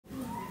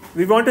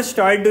We want to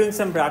start doing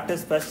some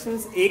practice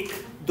questions. एक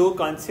दो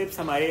concepts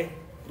हमारे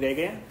रह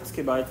गए हैं,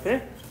 उसके बाद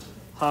फिर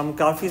हम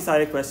काफ़ी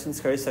सारे questions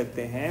कर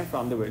सकते हैं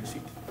from the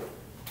worksheet.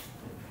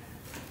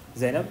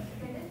 Zainab,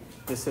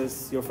 this is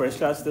your first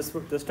class this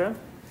term?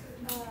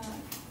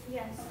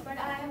 Yes, but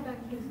I have done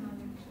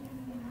trigonometry.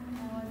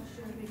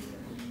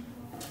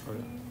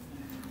 Okay.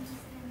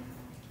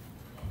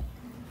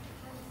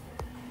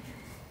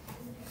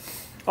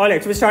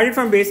 Alright, so we started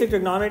from basic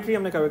trigonometry.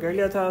 हमने cover कर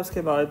लिया था.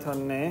 उसके बाद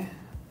हमने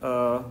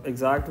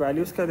exact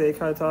values का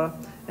देखा था.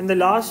 In the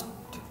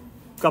last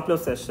couple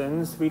of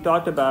sessions, we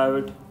talked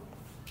about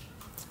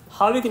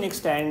how we can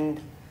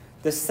extend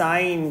the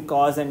sine,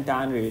 cos, and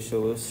tan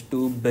ratios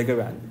to bigger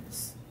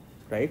angles,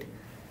 right?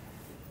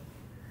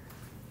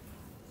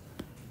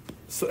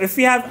 So if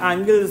we have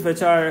angles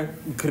which are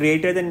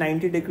greater than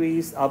 90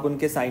 degrees, आप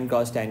उनके sine,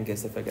 cos, tan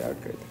कैसे figure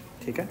out करते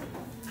हैं, ठीक है?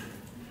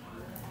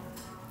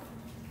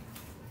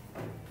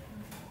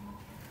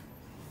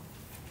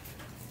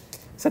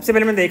 सबसे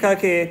पहले मैंने देखा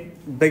कि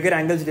बिगर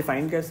एंगल्स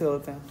डिफाइन कैसे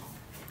होते हैं.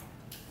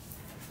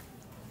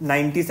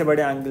 90 से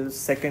बड़े एंगल्स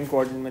सेकंड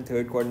क्वाड्रेंट में,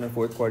 थर्ड क्वाड्रेंट में,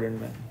 फोर्थ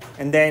क्वाड्रेंट में.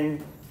 And then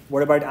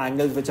what about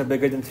angles which are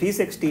bigger than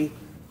 360,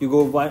 you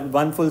go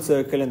one full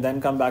circle and then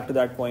come back to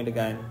that point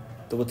again.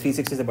 तो वो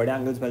 360 से बड़े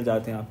एंगल्स मिल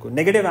जाते हैं आपको.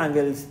 नेगेटिव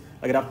एंगल्स,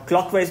 अगर आप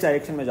क्लॉकवाइज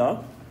डायरेक्शन में जाओ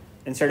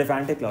instead of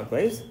anti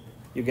clockwise,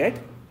 you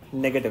get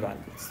negative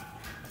angles.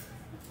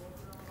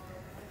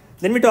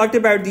 Then we talked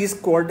about these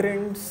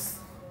quadrants.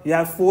 You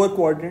have 4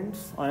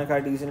 quadrants on a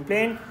Cartesian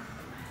plane.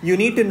 You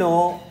need to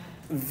know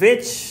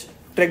which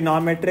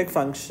trigonometric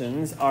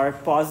functions are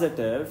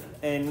positive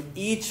in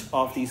each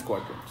of these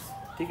quadrants.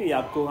 ठीक है, ये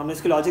आपको हमने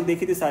इसकी logic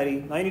देखी थी सारी.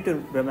 Now you need to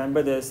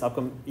remember this.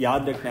 आपको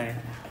याद रखना है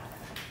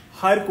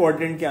हर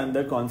quadrant के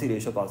अंदर कौन सी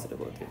रेशो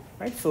पॉजिटिव होती है,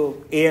 right? So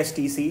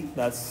ASTC,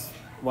 that's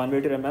one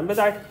way to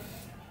remember that.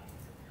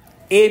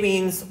 A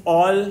means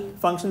all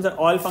functions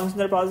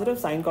are positive.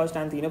 Sin, cos,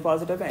 tan तीनों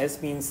positive है. S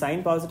means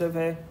sin positive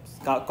है,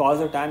 cos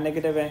और tan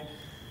negative है.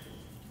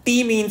 T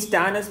means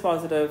tan is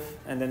positive,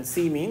 and then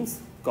C means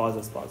cos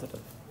is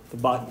positive. तो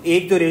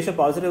एक जो ratio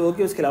positive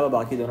होगी उसके अलावा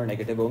बाकी दोनों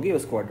नेगेटिव होंगी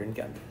उस क्वाड्रेंट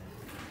के अंदर.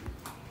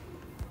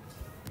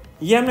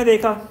 ये हमने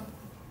देखा.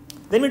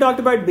 Then we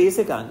talked about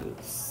basic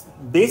angles.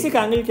 Basic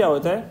angle क्या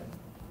होता है?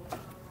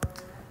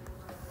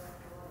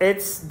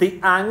 It's the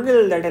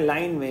angle that a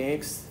line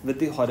makes with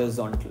the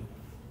horizontal.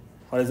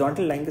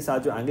 Horizontal line के साथ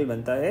जो एंगल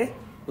बनता है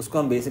उसको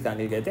हम बेसिक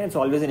एंगल कहते हैं. It's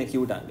always an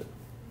acute angle.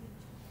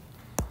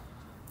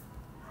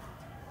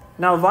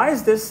 Now why is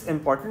this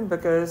important?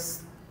 Because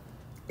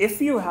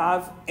if you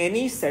have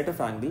any set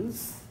of angles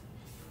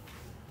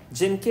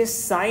जिनके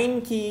साइन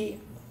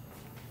की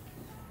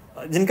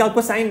जिनका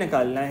आपको साइन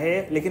निकालना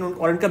है लेकिन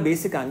और उनका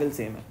बेसिक एंगल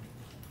सेम है.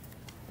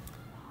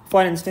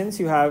 For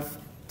instance you have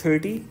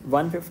 30,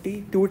 150,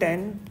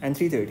 210 and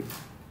 330.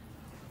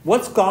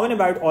 What's common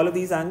about all of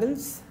these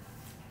angles?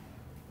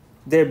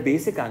 Their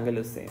basic angle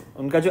is same.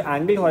 उनका जो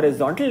एंगल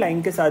हॉरिजॉन्टल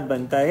लाइन के साथ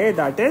बनता है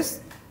that is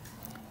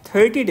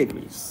 30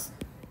 degrees.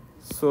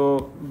 So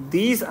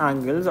these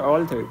angles are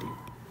all 30.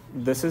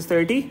 This is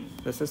 30,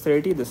 this is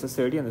 30, this is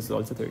 30, and this is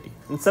also 30.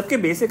 इन सबके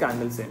basic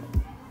angle same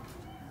है.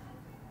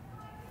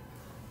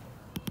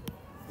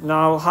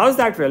 Now how is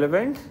that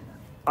relevant?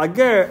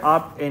 अगर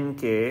आप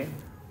इनके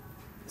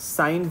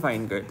sin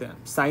find करते हैं,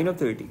 sin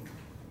of 30,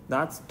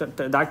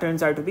 that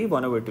turns out to be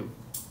 1/2.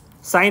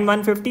 Sin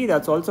 150,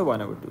 that's also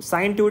 1/2.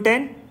 Sin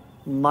 210,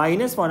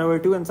 minus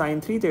 1/2, and sin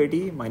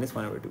 330, minus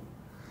 1/2.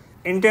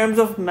 In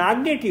terms of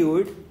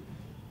magnitude,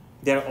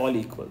 they are all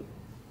equal.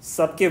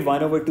 सबके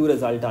 1/2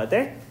 result आते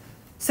हैं.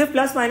 सिर्फ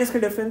plus minus का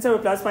डिफरेंस है.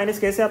 और प्लस माइनस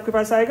कैसे आपके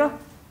पास आएगा?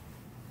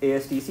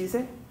 ASTC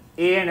से.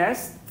 A and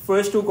S,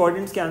 first 2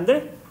 quadrants के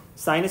अंदर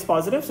sin is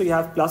positive, so you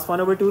have plus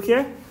 1/2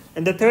 here.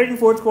 In the third and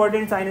fourth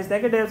quadrant, sin is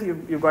negative, so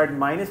you've got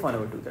minus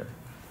 1/2 there.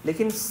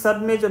 लेकिन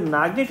सब में जो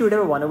magnitude है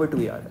वो 1/2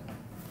 ही आ रहा है.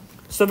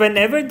 So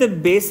whenever the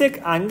basic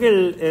angle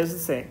is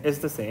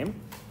the same,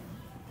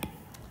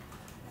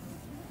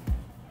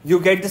 you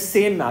get the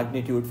same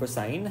magnitude for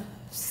sine,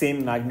 same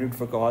magnitude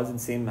for cos,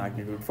 and same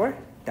magnitude for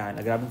tan.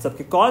 अगर आप इन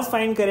सबके cos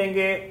find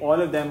करेंगे,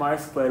 all of them are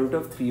square root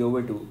of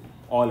 3/2,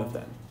 all of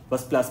them.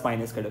 बस plus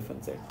minus का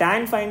difference है.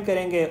 Tan find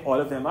करेंगे,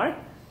 all of them are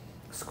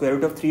square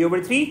root of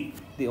 3/3.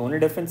 The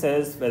only difference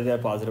is whether they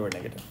are positive or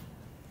negative.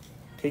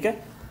 ठीक है?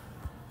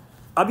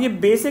 अब ये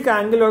basic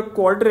angle और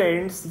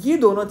quadrants, ये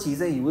दोनों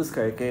चीज़ें यूज़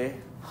करके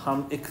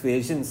हम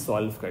इक्वेशंस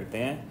सॉल्व करते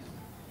हैं.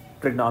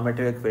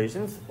 ट्रिग्नोमेट्रिक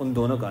इक्वेशंस, उन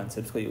दोनों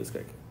कॉन्सेप्ट्स को यूज़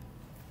करके.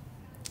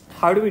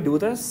 How do we do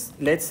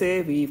this? Let's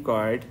say we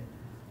got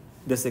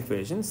this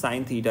equation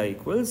sin theta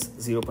equals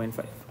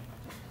 0.5.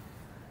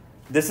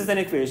 This is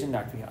an equation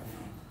that we have.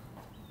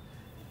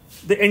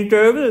 The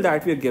interval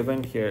that we are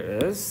given here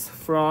is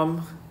from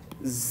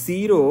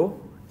 0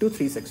 to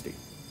 360.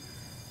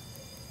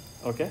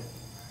 Okay?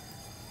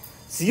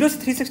 0 से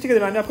 360 के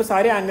दरम्यान में आपको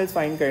सारे angles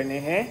find करने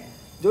हैं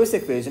जो इस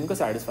इक्वेशन को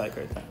सेटिस्फाई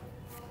करता है.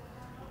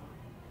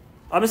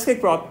 अब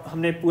इसका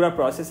हमने पूरा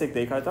प्रोसेस एक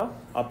देखा था.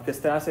 आप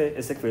किस तरह से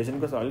इस इक्वेशन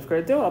को सॉल्व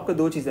करते हो. आपको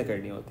 2 चीज़ें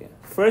करनी होती हैं.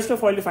 First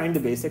of all you find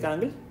the basic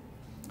angle.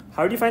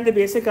 How do you find the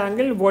basic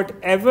angle?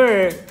 Whatever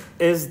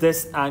is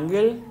this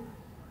angle,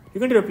 you're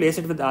going to replace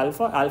it with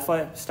alpha.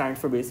 Alpha stands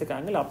for basic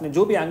angle. आपने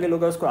जो भी angle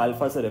होगा उसको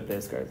alpha से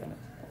replace कर देना.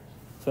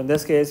 So in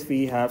this case,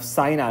 we have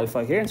sine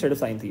alpha here instead of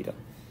sine theta.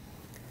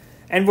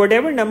 And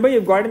whatever number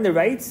you've got on the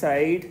right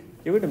side,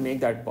 you're going to make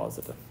that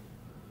positive.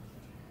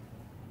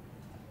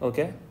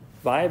 Okay?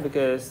 Why?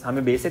 Because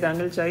हमें basic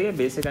angle चाहिए.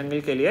 Basic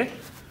angle के लिए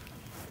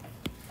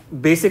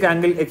basic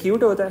angle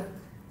acute होता है.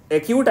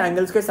 Acute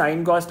angles के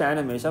sin cos tan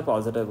हमेशा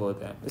positive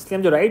होते हैं. इसलिए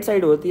हम जो right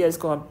side होती है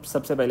इसको हम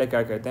सबसे पहले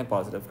क्या करते हैं?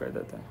 Positive कर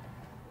देते हैं.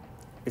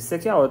 इससे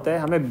क्या होता है?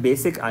 हमें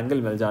basic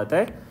angle मिल जाता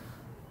है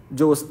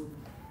जो उस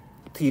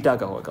थीटा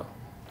का होगा.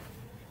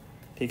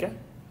 ठीक है?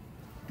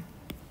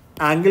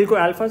 एंगल को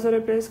अल्फा से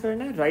रिप्लेस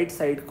करना है, राइट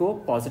साइड को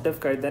पॉजिटिव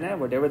कर देना है.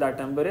 Whatever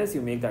that number is,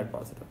 you make that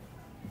positive.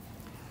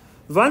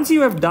 Once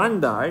you have done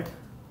that,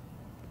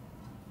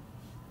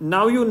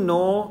 now you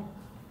know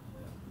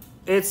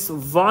it's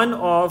one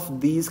of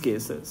these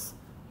cases.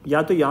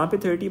 या तो यहाँ पे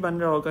 30 बन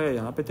रहा होगा, या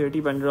यहाँ पे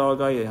 30 बन रहा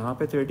होगा, या यहाँ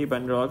पे 30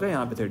 बन रहा होगा,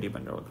 यहाँ पे 30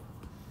 बन रहा होगा.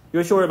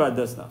 You are sure about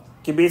this ना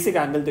कि बेसिक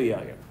एंगल तो ये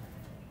आ गया.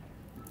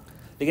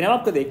 लेकिन अब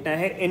आपको देखना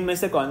है इनमें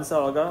से कौन सा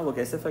होगा. वो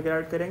कैसे फिगर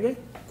आउट करेंगे?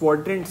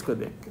 क्वाड्रेंट्स को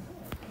देख के.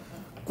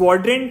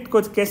 क्वाड्रेंट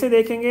को कैसे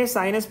देखेंगे?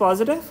 Sign is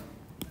positive.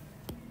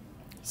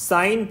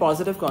 Sign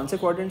positive कौन से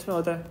क्वाड्रेंट्स में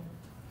होता है?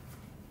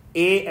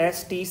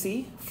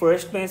 ASTC.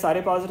 फर्स्ट में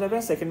सारे पॉजिटिव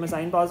है, सेकंड में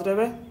साइन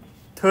पॉजिटिव है,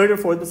 थर्ड और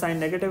फोर्थ में साइन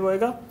नेगेटिव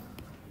होएगा.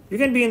 You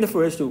can be in the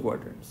first to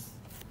quadrants.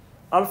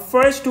 अब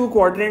फर्स्ट टू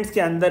क्वाड्रेंट्स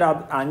के अंदर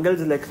आप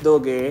एंगल्स लिख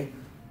दोगे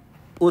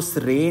उस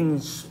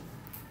रेंज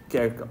के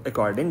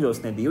अकॉर्डिंग जो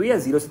उसने दी हुई है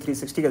 0 से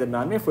 360 के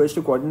दरम्यान में. फर्स्ट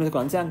टू क्वाड्रेंट में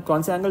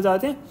कौन से एंगल्स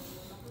आते हैं?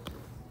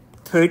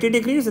 30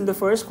 degrees in the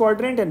first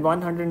quadrant and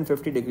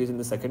 150 degrees in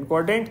the second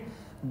quadrant.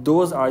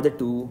 Those are the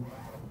two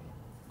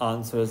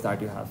answers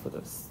that you have for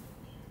this.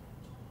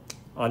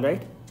 All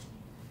right?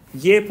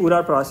 ये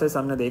पूरा process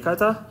हमने देखा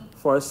था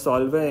for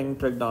solving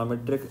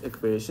trigonometric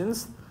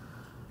equations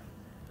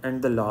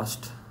in the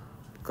last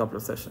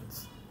couple of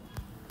sessions.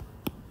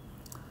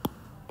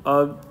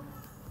 अब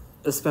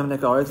इस पे हमने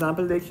एक और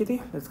example देखी थी.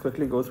 Let's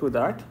quickly go through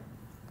that.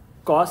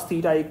 Cos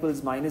theta equals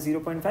minus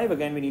 0.5.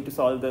 Again, we need to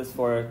solve this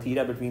for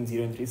theta between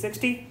 0 and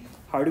 360.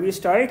 How do we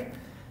start?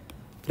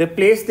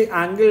 Replace the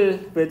angle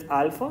with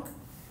alpha.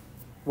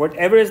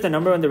 Whatever is the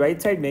number on the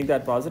right side, make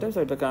that positive.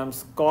 So it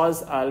becomes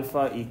cos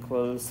alpha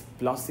equals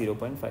plus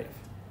 0.5.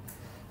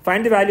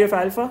 Find the value of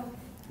alpha.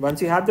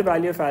 Once you have the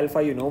value of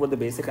alpha, you know what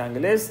the basic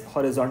angle is.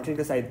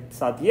 Horizontal के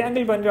साथ ये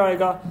angle बन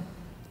जाएगा.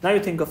 Now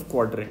you think of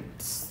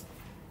quadrants.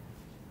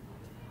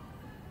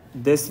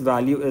 This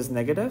value is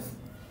negative.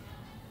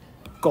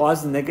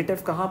 Cos negative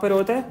कहाँ पर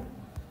होता है?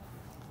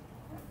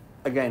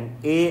 Again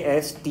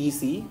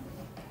ASTC.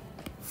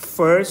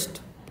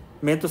 First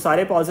में तो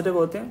सारे पॉजिटिव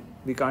होते हैं,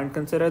 we can't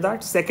consider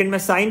that. Second में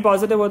साइन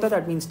पॉजिटिव होता है,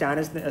 that means tan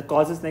is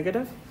cos is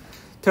negative.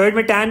 Third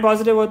में tan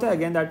पॉजिटिव होता है,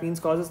 again that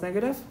means cos is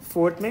negative.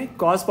 Fourth में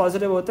cos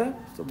पॉजिटिव होता है,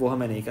 तो वो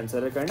हमें नहीं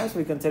कंसिडर करना. So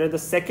we consider the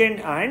second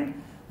and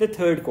the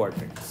third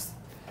quadrants.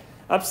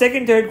 अब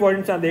सेकंड थर्ड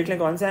क्वाड्रेंट्स आप देख लें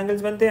कौन से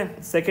एंगल्स बनते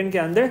हैं. सेकंड के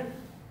अंदर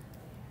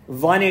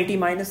 180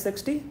 minus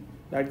 60,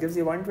 that gives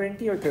you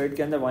 120, और third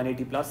के अंदर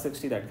 180 plus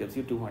 60, that gives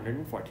you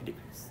 240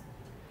 degrees.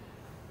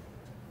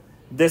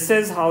 This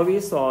is how we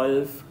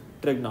solve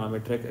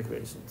trigonometric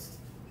equations.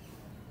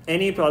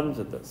 Any problems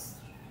with this?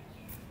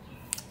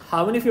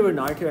 How many of you were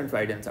not here on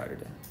Friday and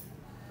Saturday?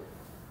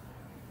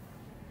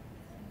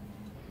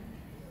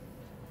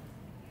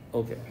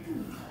 Okay.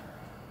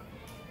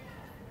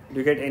 Do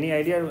you get any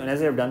idea? And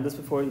as I have done this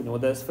before, you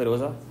know this,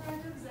 Feroza?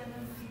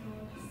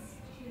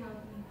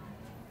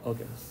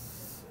 Okay.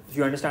 Do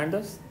you understand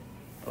this?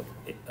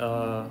 Okay.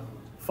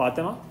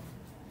 Fatima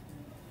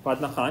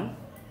Khan,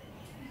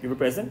 you were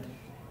present?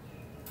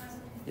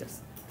 Yes.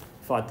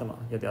 Fatima,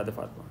 या the other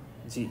Fatima.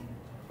 जी,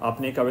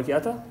 आपने cover किया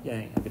था या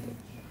नहीं अभी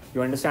तक?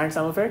 You understand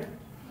some of it?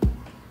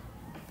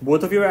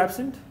 Both of you were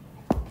absent?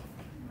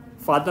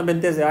 Fatima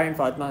bint Zia and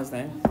Fatima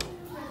Hasnain.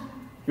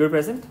 You were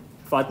present?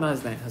 Fatima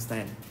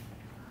Hasnain.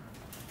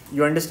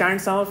 You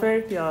understand some of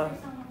it? Yeah.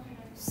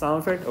 Some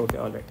of it? Okay,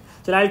 all right.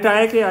 So I'll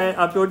try to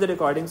upload the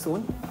recording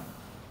soon.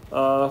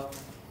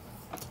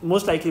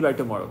 Most likely by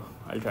tomorrow.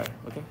 I'll try.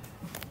 Okay.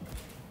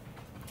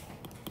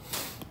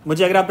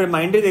 मुझे अगर आप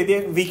reminder दे दिए,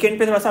 weekend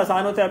पे थोड़ा सा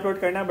आसान होता है अपलोड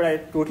करना, but I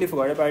totally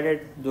forgot about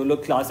it. जो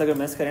लोग क्लास अगर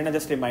मिस करें ना,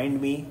 just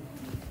remind me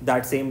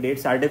that same date.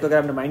 Saturday को अगर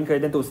आप रिमाइंड कर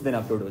दें तो उसी दिन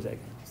अपलोड हो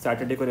जाएगी.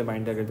 सैटरडे को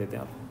रिमाइंडर कर देते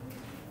हैं आप.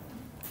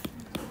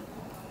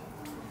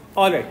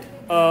 Alright,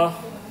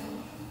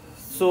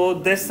 so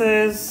this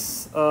is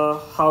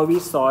how we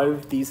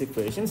solve these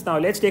equations. Now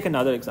let's take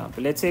another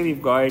example. Let's say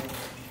we've got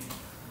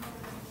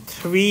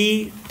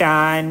 3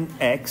 tan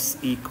x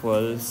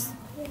equals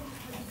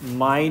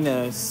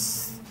minus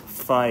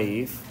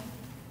 5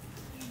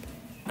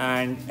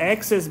 and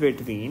x is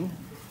between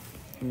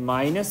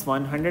minus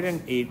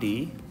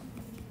 180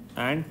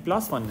 and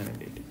plus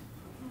 180.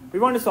 We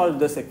want to solve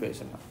this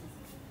equation now.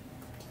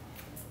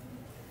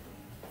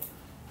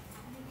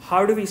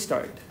 How do we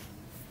start?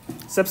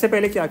 सबसे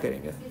पहले क्या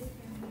करेंगे?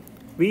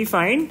 We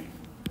find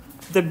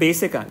the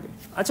basic angle.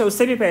 अच्छा,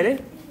 उससे भी पहले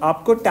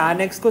आपको tan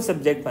x को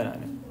सब्जेक्ट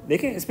बनाना है।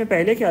 देखें इसमें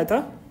पहले क्या था,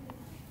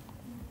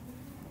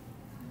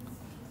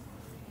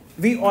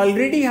 we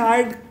already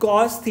had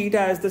cos theta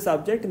as the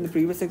subject in the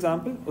previous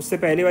example. उससे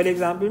पहले वाले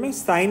एग्जाम्पल में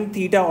sin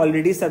theta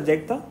already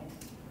सब्जेक्ट था।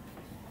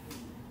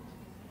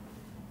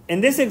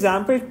 In this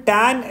example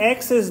tan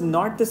x is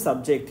not the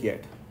subject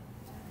yet.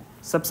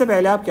 सबसे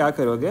पहले आप क्या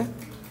करोगे,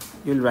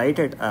 you'll write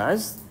it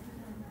as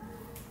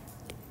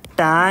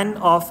tan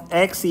of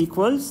x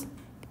equals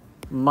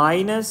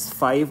minus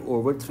 5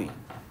 over 3.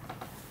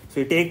 So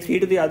you take 3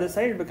 to the other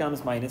side, it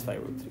becomes minus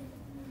 5 over 3.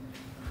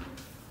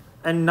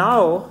 And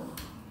now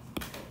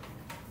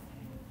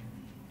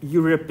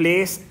you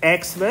replace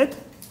x with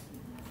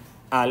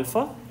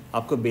alpha.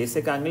 आपको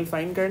basic angle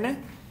find करना है.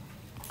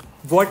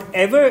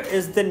 Whatever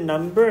is the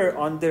number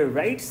on the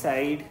right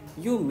side,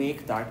 you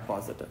make that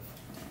positive.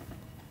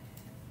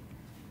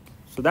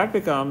 So that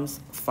becomes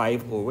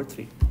 5 over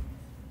 3.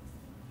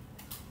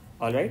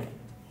 All right?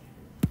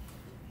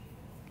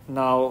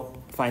 Now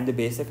find the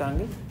basic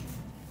angle.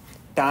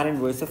 Tan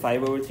inverse of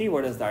 5 over 3,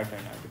 what does that turn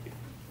out to be?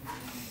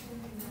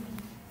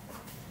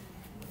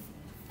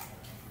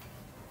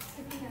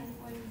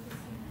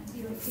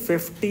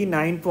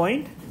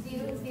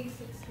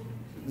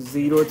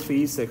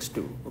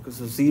 59.0362. Okay,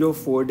 so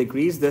 0.4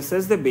 degrees. This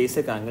is the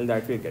basic angle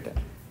that we're getting.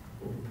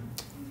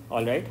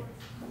 All right.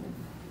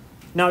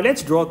 Now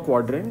let's draw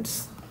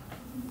quadrants.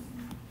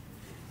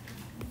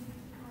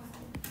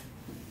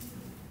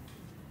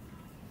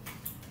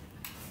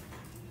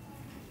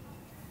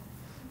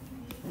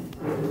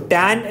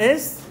 Tan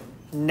is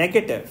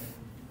negative.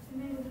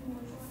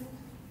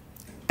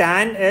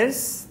 Tan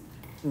is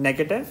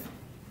negative.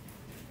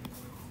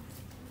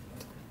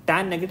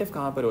 Tan negative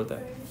कहाँ पर होता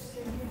है?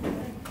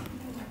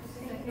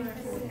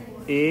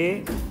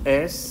 A,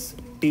 S,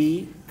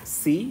 T,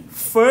 C.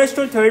 First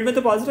और third में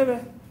तो positive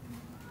है.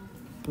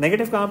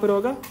 Negative कहाँ पर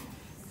होगा?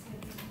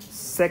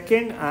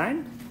 Second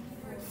and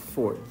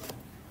fourth.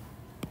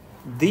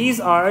 These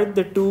are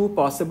the two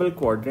possible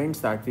quadrants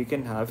that we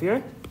can have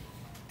here.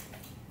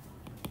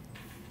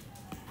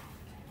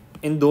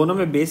 इन दोनों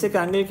में बेसिक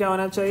एंगल क्या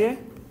होना चाहिए?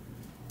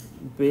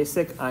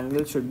 Basic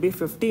angle should be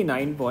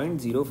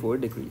 59.04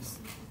 degrees.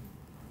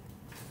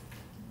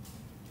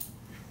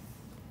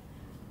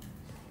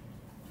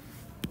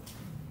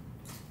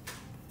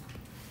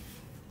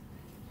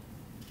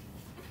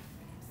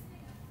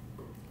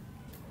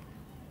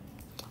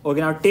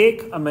 Okay, now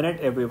take a minute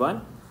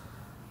everyone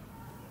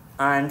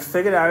and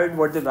figure out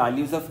what the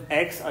values of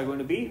x are going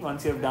to be.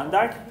 Once you have done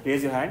that,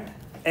 raise your hand.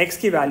 x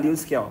की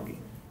values क्या होंगी?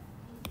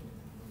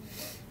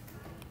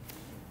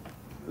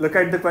 Look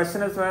at the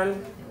question as well.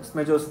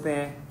 उसमें जो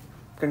उसने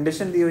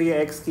condition दी हुई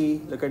है x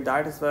की, look at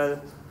that as well.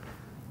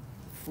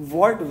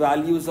 What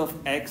values of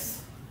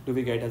x do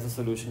we get as a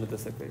solution to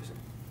this equation?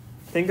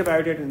 Think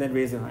about it and then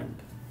raise your hand.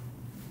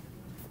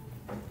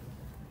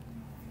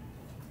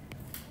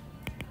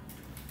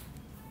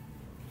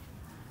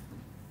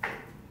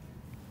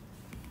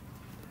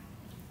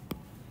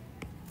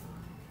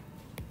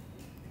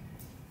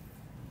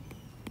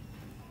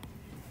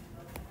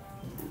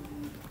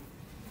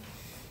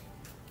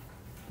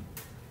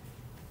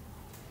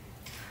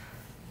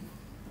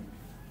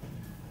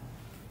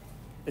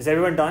 Is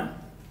everyone done?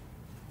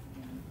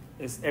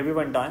 Is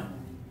everyone done?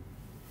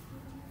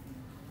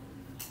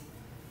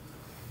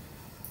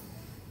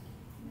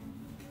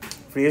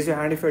 Raise your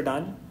hand if you're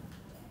done.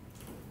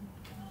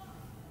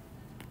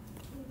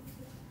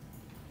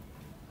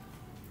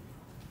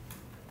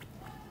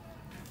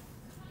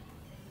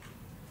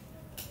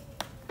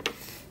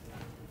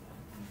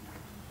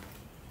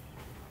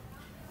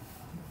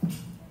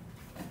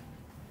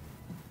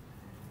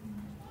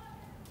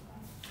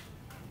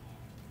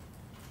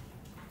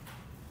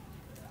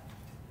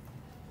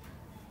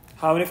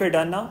 How many of you are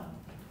done now?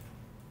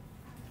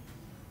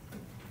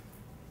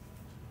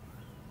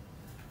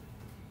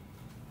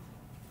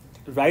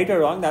 Right or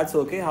wrong, that's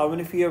okay. How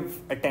many of you have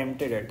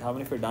attempted it? How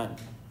many of you are done?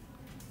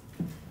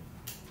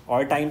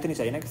 और time तो नहीं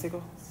चाहिए ना किसी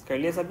को? कर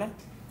लिया सबने?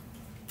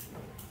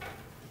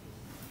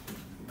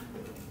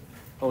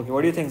 Okay,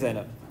 what do you think,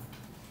 Zainab?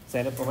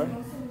 Zainab, over?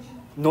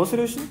 No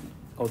solution?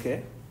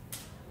 Okay.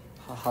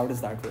 How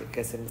does that work?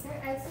 कैसे? Sir,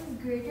 x is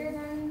greater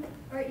than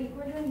or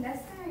equal to and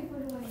less than or equal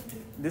to 180?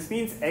 This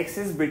means x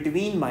is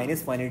between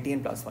minus 180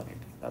 and plus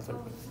 180. That's what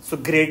it means. So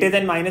greater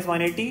than minus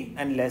 180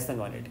 and less than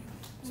 180.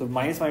 So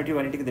minus 180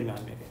 180 के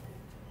दरमियान में है.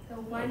 So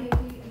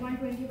 180,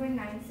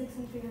 120.96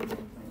 and 300.9.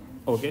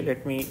 Okay,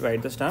 let me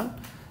write this down.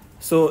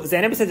 So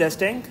Zainab is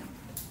suggesting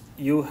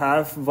you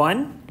have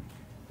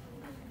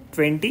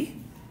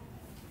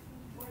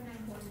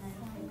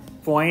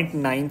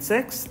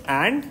 120.96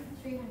 and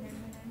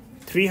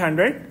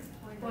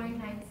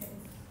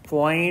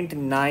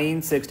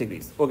 300.96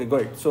 degrees. Okay,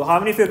 good. So how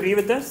many of you agree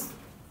with this?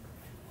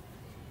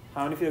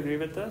 How many of you agree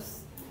with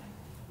this?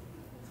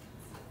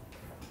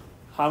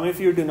 How many of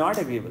you do not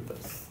agree with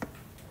this?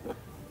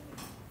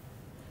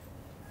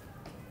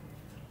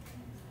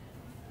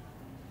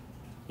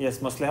 Yes,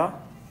 Musliha?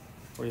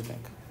 What do you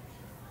think?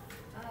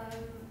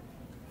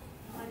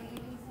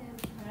 180 से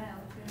बड़ा है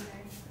और फिर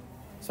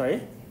Sorry?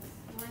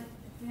 180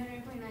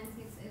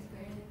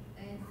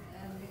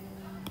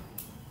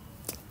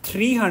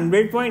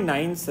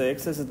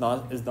 300.96 is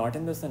not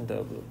in this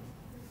interval.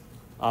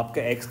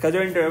 आपका x का जो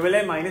interval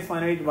है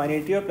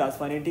 -180 और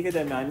 +180 के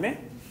दरम्यान में,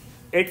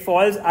 it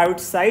falls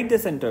outside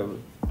this interval.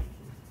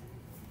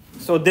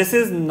 So this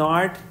is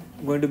not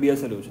going to be a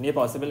solution. ये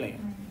possible नहीं है.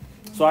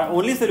 So our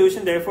only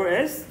solution therefore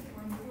is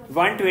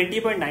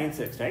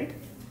 120.96, right?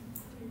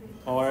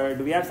 Or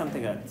do we have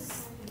something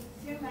else?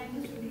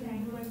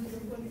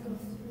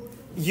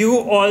 You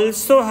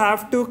also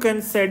have to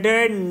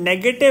consider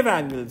negative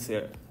angles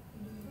here.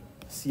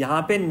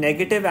 यहाँ पे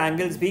negative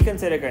angles भी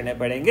consider करने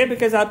पड़ेंगे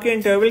because आपके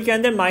interval के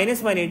अंदर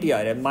 -180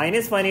 आ रहा है.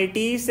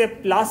 -180 से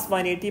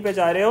 +180 पे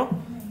जा रहे हो,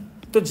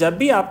 तो जब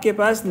भी आपके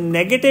पास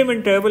नेगेटिव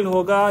इंटरवल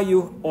होगा,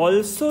 you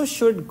also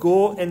should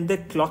go in the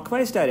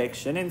clockwise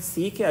direction and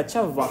सी कि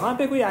अच्छा वहां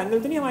पे कोई एंगल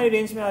तो नहीं हमारी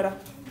रेंज में आ रहा.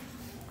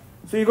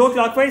 So you go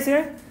clockwise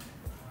here,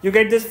 you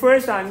get this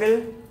first angle.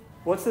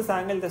 What's this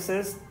angle? This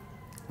is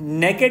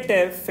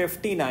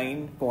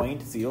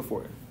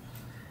 -59.04.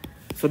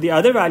 So the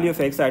other value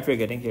of x that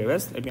we're getting here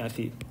is, let me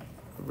actually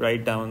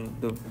write down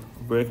the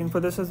working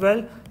for this as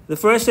well. The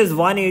first is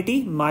 180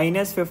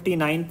 minus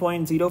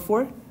 59.04.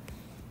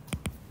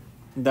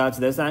 That's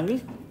this angle.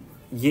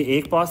 ये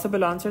एक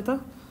possible answer था.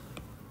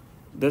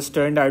 This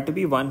turned out to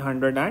be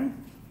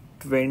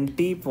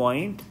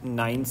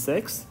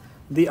 120.96.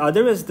 The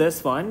other is this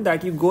one,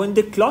 that you go in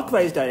the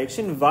clockwise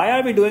direction. Why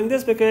are we doing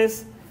this? Because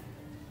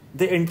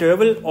the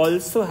interval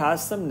also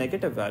has some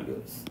negative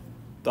values.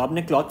 तो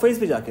आपने clockwise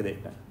भी जाके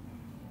देखना है.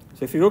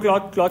 So if you go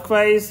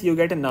clockwise, you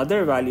get another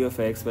value of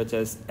x, which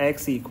is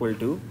x equal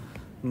to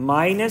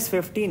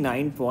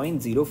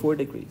 -59.04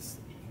 degrees.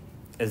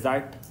 Is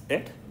that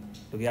it?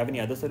 Do we have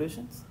any other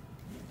solutions?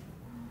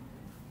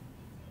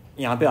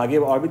 यहाँ पे आगे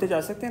और भी तो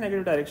जा सकते हैं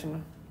negative direction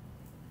में.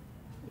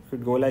 You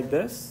could go like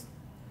this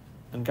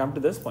and come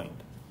to this point.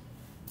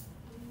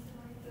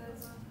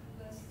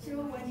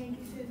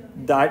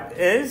 That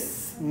is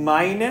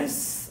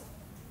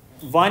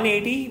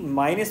 -180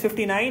 minus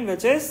 59,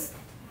 which is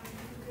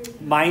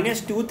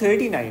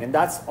 -239, and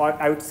that's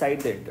outside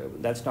the interval.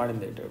 That's not in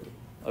the interval.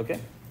 Okay?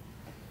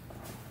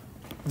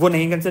 वो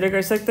नहीं consider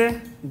कर सकते.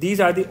 These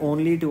are the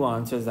only two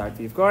answers that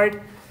we've got.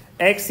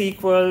 X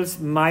equals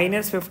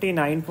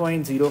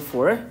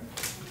 -59.04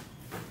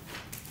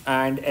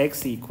 and x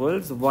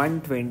equals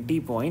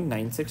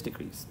 120.96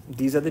 degrees.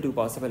 These are the two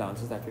possible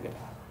answers that we get.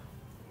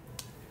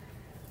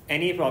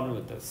 Any problem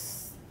with this?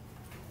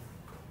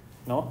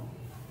 No?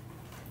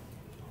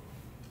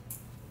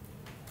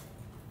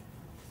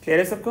 Clear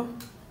है सबको?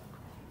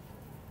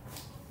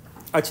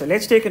 अच्छा,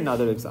 let's take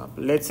another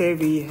example. Let's say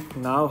we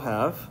now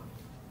have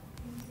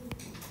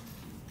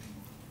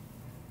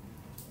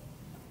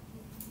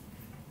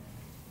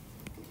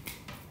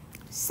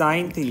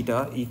sine theta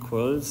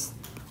equals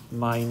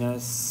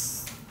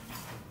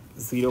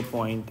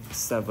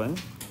 -0.7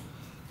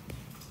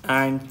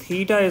 and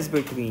theta is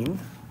between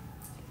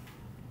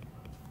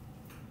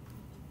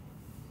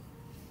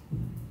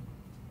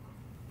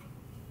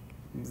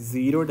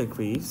 0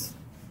 degrees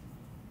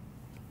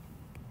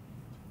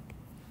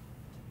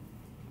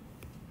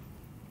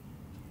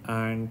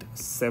and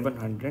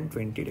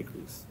 720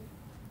 degrees.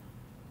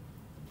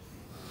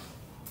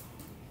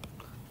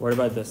 What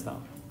about this now?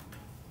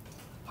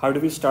 How do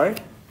we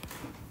start?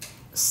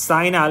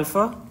 Sine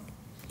alpha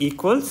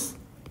equals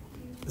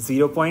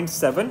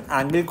 0.7.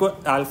 Angle को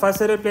alpha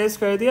से replace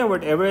कर दिया.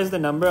 Whatever is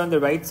the number on the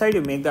right side,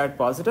 you make that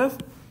positive.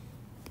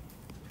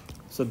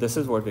 So this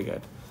is what we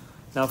get.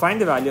 Now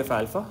find the value of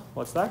alpha.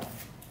 What's that?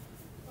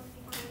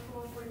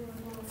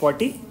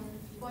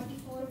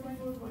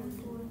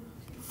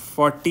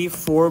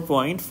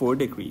 44.4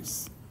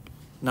 degrees.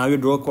 Now you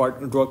draw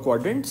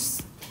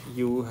quadrants.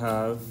 You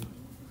have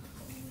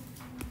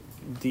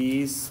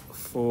these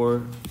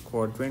 4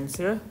 quadrants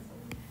here.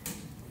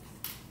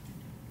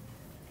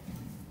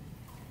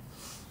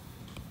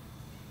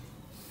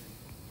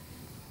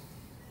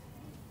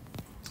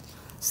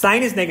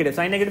 Sine is negative.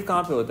 Sine negative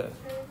कहाँ पे होता है?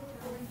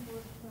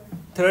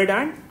 Third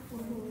and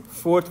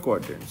fourth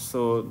quadrant.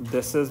 So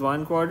this is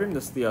one quadrant,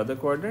 this is the other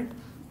quadrant.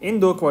 इन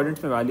दो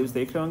quadrants में values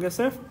देख रहे होंगे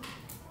सिर्फ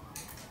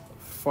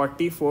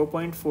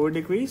 44.4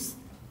 degrees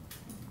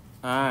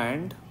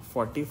and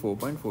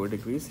 44.4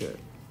 degrees here.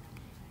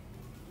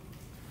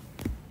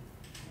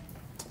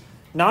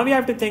 Now we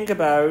have to think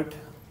about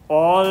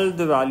all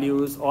the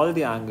values, all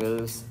the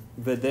angles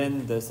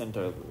within this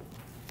interval.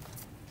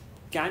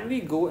 Can we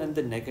go in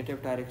the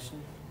negative direction?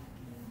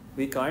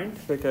 We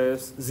can't,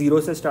 because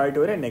 0 से start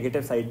हो रहा है,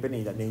 negative side पे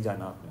नहीं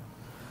जाना आपने.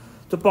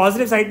 तो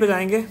positive side पे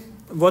जाएंगे.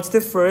 What's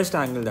the first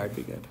angle that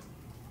we get?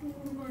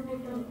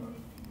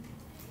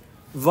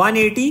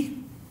 180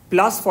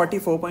 plus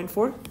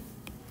 44.4.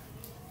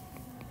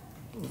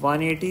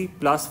 180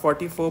 plus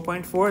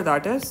 44.4,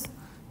 that is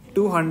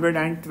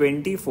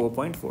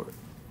 224.4.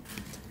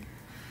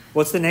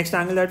 What's the next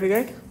angle that we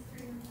get?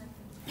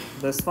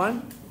 This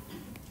one.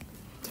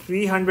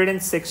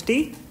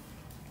 360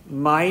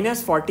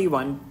 minus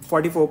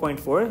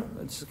 44.4,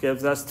 which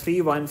gives us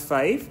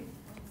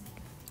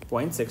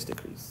 315.6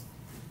 degrees.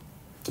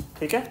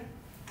 Okay?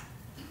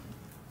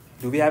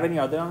 Do we have any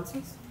other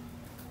answers?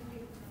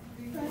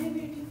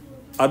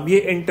 अब ये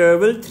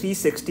interval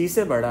 360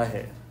 से बड़ा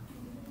है,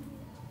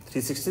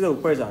 360 से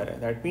ऊपर जा रहा है.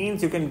 That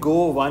means you can go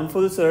one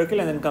full circle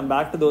and then come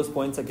back to those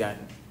points again.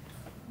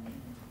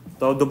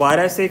 तो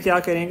दोबारा से क्या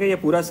करेंगे, ये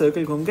पूरा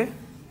सर्कल घूम के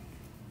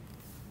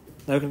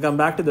now you can come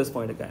back to this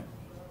point again.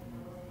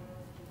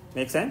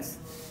 Make sense?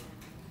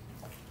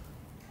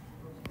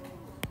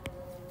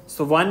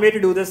 So one way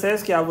to do this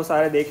is कि आप वो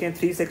सारे देखें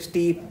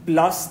 360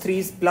 plus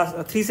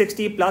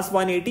 360 plus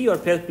 180 और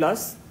फिर plus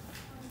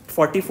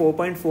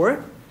 44.4,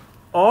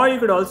 or you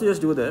could also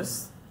just do this.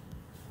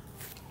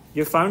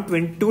 You found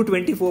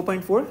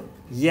 224.4.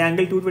 ये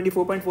angle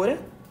 224.4 है.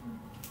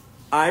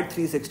 Add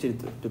 360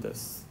 to this.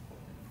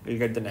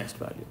 You'll get the next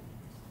value.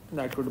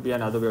 That could be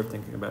another way of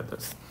thinking about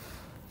this.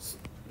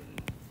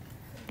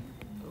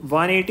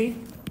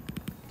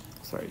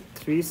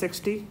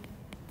 360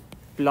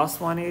 plus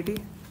 180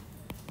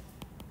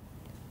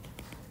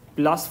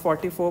 plus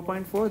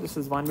 44.4. This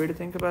is one way to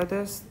think about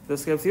this.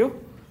 This gives you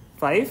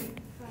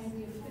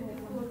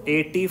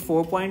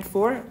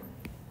 584.4,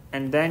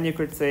 and then you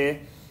could say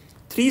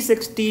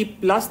 360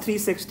 plus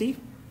 360,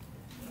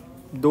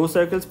 दो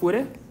circles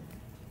पूरे,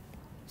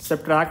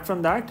 subtract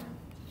from that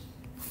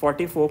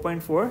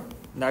 44.4,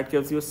 that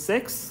gives you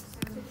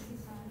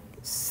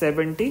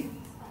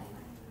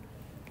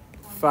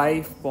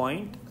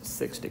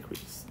 675.6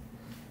 degrees.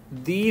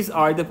 These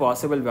are the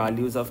possible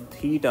values of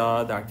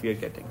theta that we are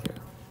getting here.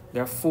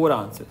 There are 4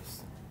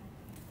 answers.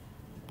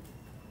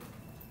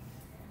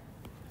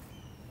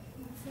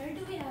 Sir,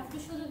 do we have to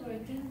show the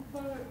working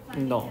for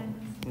No,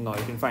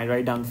 you can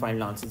write down the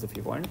final answers if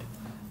you want.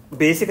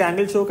 Basic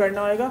angle show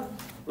करना होगा,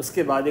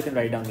 उसके बाद you can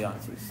write down the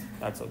answers.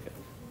 That's okay.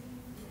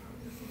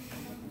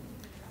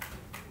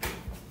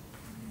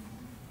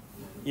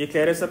 ये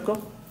clear है सबको?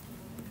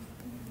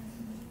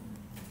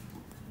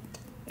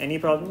 Any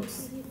problems?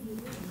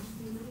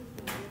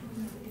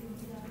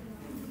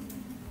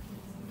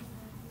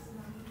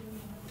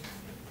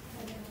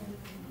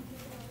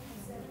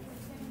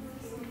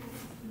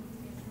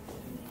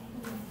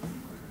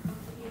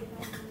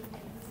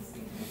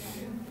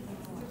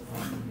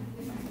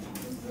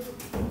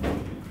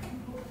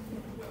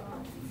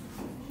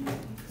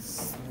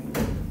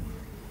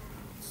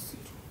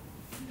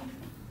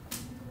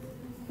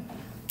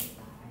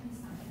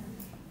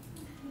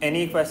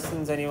 Any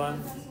questions,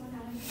 anyone?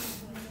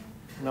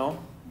 No?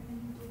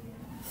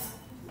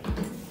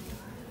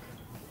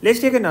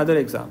 Let's take another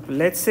example.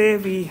 Let's say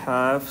we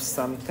have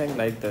something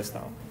like this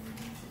now.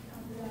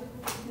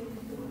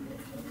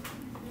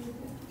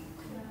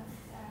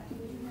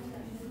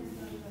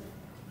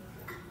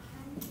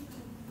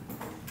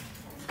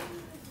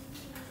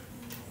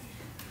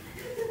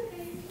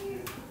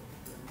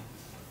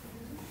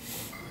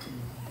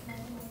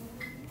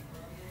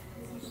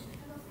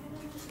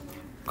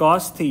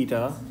 Cos theta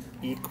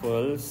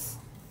equals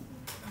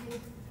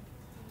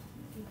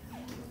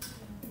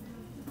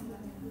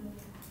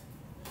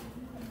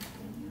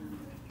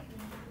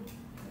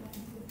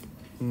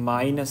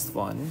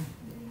 -1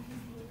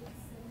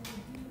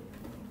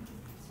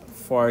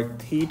 for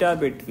theta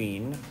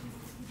between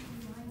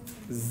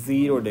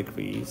 0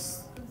 degrees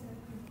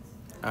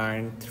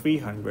and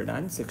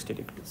 360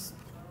 degrees.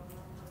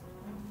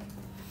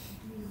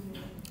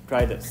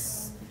 Try this.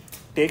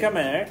 Take a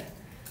minute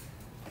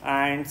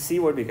and see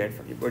what we get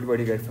from what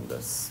you get from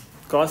this.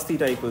 Cos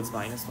theta equals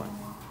 -1.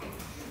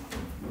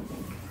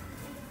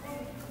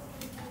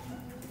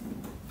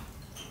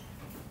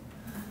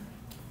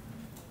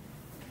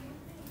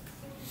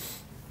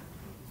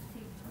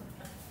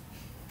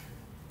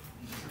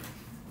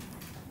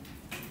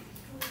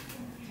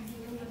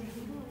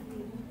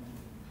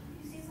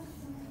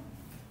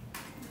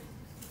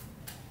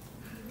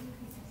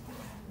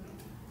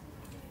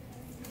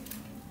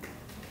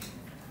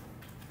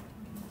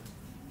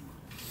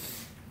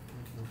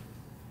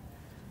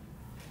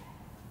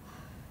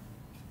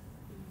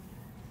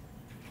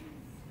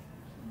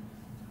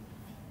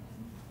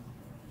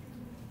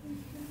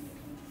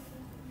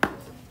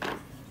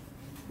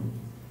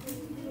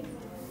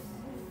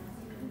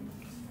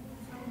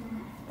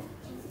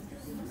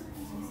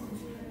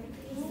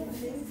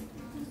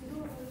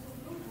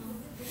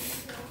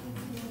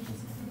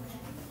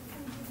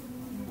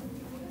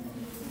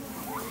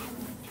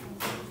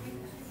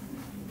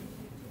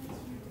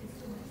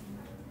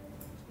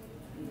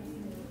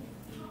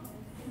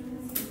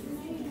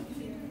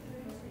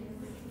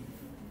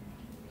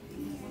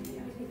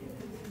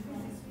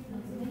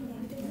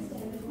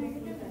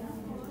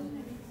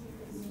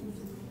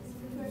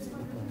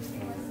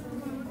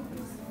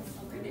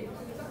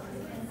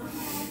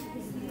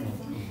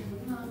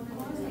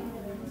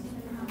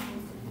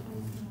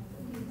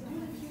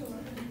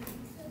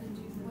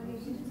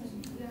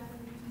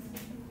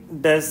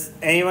 Does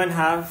anyone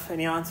have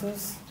any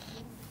answers?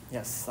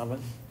 Yes, Amal.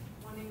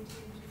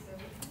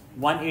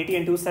 180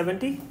 and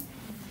 270.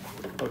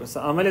 Okay, so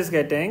Amal is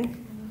getting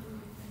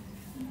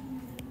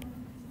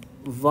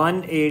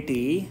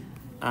 180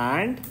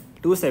 and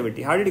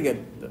 270. How did you get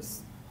this?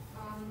 I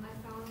found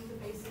the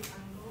basic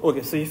angle.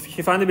 Okay, so if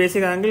you found the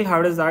basic angle,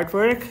 how does that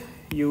work?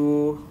 You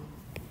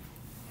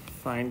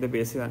find the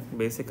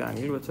basic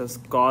angle which is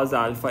cos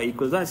alpha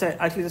equals 1.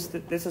 Actually, let's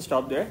just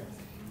stop there.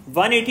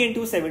 180 and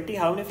 270,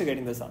 how many of you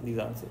getting these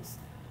answers?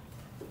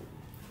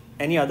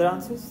 Any other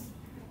answers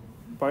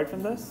apart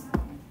from this?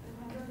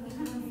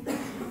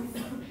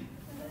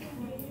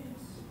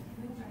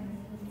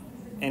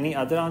 Any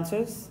other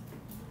answers?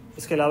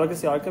 इसके अलावा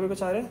किसी और का भी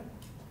कुछ आ रहा है?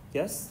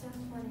 Yes?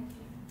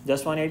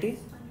 Just 180?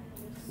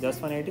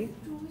 Just 180?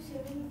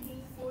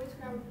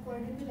 274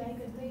 quadrant में लाई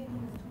करता है या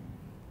नहीं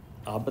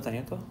करता? आप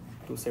बताइए तो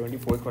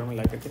 274 क्वाड्रेंट में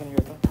लाई करते नहीं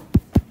करता?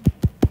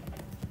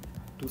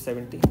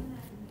 270?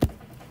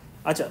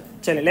 अच्छा,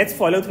 चलिए, let's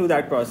follow through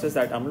that process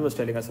that Amal was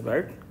telling us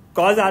about.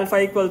 Cos alpha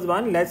equals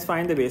 1, let's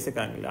find the basic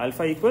angle.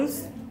 Alpha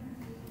equals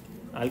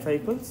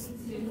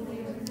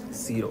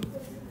 0.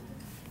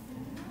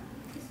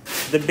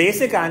 The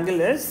basic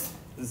angle is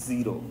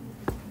 0.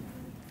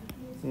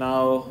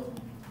 Now,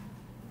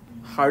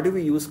 how do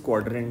we use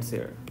quadrants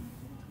here?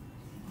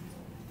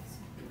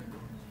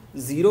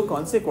 0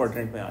 कौन से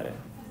quadrant में आ रहा है?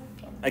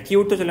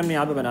 Acute तो चलो हमने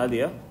यहाँ पे बना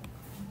दिया.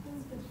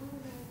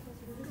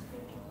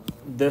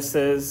 This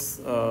is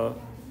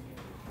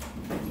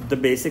the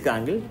basic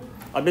angle.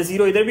 अब ये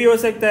 0 इधर भी हो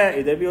सकता है,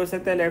 इधर भी हो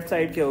सकता है लेफ्ट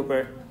साइड के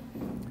ऊपर.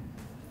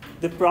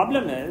 The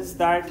problem is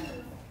that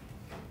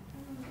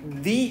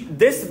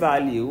this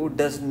value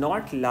does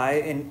not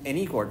lie in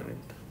any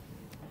quadrant.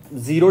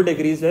 0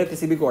 degrees है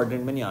किसी भी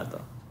quadrant में नहीं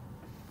आता.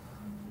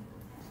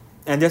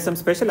 And there are some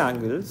special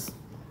angles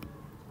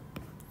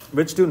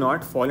which do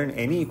not fall in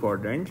any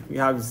quadrant. We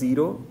have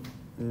 0,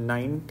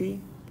 90,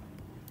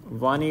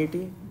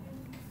 180,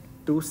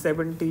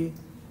 270,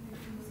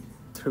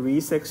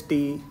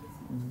 360.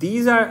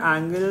 These are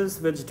angles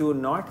which do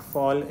not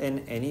fall in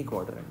any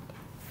quadrant.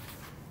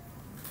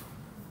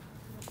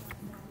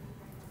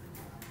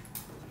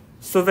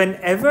 So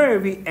whenever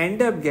we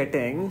end up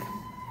getting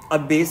a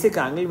basic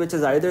angle which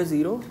is either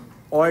 0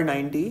 or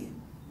 90,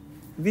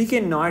 we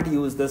cannot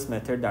use this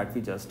method that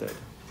we just did.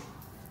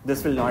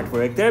 This will not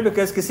work there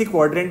because किसी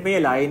quadrant में ये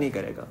lie नहीं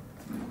करेगा.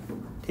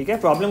 ठीक है?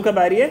 Problem कब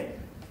आ रही है?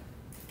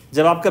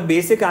 जब आपका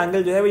basic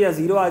angle जो है वो या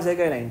 0 आ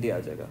जाएगा या 90 आ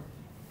जाएगा.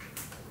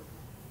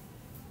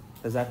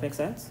 Does that make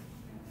sense?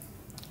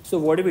 So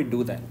what do we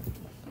do then?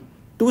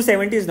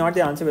 270 is not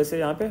the answer वैसे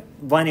यहाँ पे.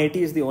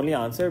 180 is the only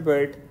answer,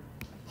 but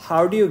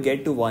how do you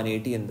get to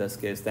 180 in this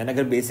case? Then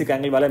अगर basic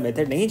angle वाला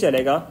method नहीं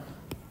चलेगा,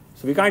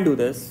 so we can't do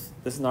this.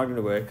 This is not going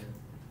to work.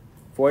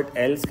 What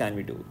else can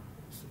we do?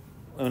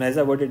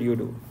 Uneza, what did you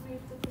do?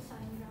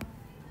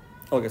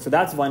 Okay, so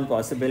that's one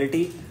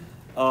possibility.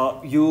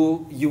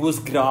 You use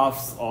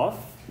graphs of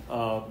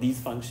these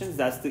functions.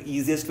 That's the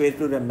easiest way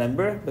to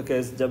remember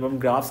because जब हम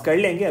graphs कर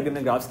लेंगे, अभी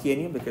हमने graphs किए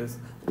नहीं है because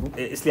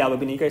इसलिए आप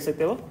अभी नहीं कर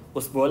सकते वो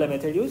उस वाला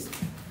method use.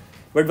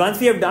 But once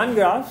we have done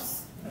graphs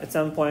at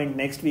some point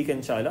next week,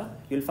 inshallah,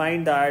 you'll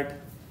find that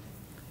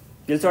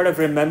you'll sort of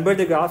remember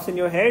the graphs in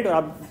your head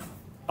और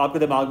आपके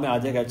दिमाग में आ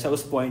जाएगा अच्छा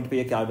उस point पे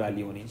ये क्या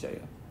value होनी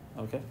चाहिए.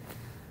 Okay.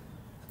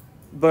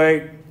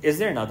 But is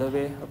there another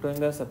way of doing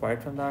this apart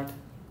from that?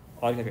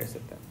 और क्या कर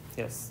सकते हैं?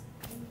 Yes.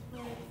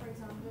 For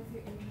example, if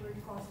you input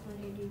cos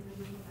 180, it will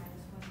be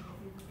minus 1.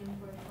 If you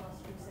input cos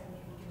 270,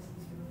 it gives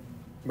you 0.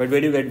 But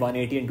where do you get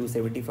 180 and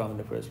 270 from in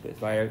the first place?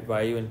 Why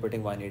are you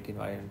inputting 180 and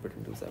why are you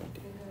inputting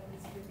 270? Because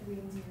it's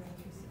between 0 and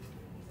 360.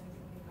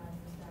 These are the only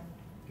values that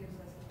gives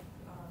us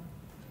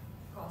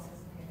cos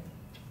as an error.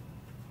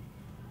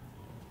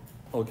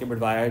 Okay, but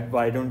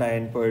why don't I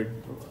input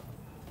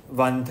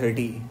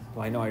 130?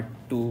 Why not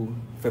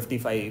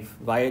 255?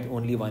 Why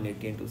only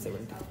 180 and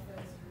 270?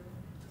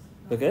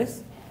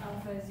 Because?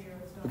 Alpha is 0.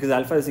 Because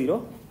alpha is 0.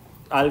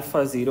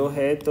 Alpha 0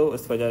 है तो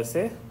उस वजह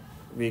से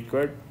we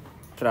could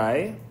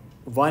try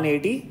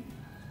 180.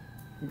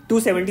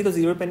 270 तो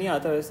 0 पे नहीं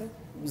आता वैसे.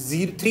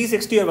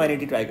 360 और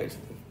 180 try कर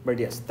सकते. But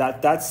yes,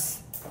 that's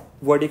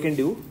what you can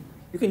do.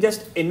 You can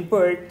just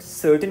input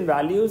certain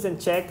values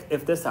and check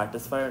if they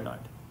satisfy or not.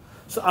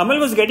 So Amal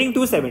was getting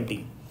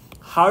 270.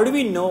 How do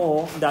we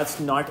know that's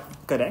not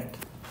correct?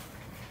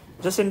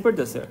 Just input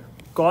this here.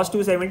 Cos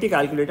 270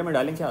 calculator में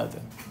डालें क्या आता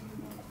है?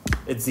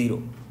 It's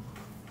 0.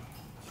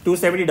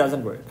 270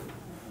 doesn't work.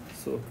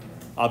 So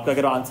आपका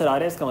अगर answer आ रहा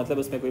है इसका मतलब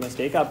उसमें कोई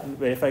मिस्टेक है आप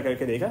वेरीफाई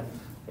करके देखा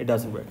it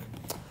doesn't work.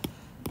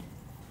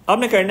 अब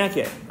ने करना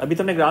क्या है? अभी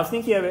तुमने ग्राफ्स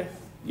नहीं किया हुए.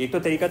 एक तो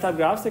तरीका था आप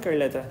ग्राफ से कर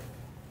लेता है.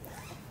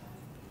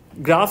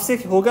 ग्राफ से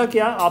होगा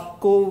क्या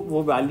आपको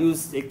वो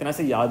वैल्यूज एक तरह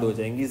से याद हो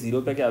जाएंगी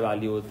 0 पे क्या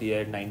वैल्यू होती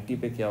है 90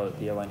 पे क्या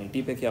होती है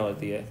 180 पे क्या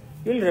होती है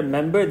you will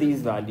remember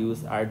these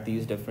values at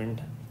these different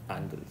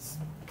angles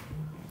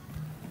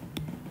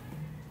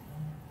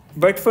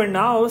but for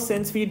now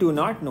since we do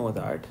not know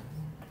that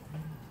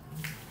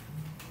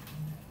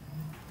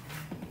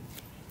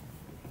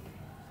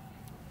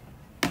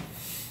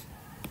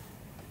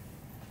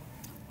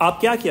आप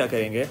क्या किया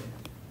करेंगे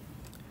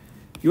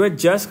you are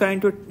just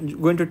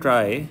going to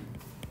try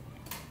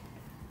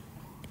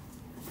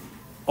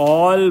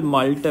all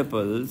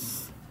multiples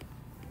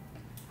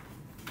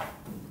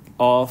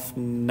of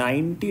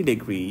 90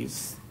 degrees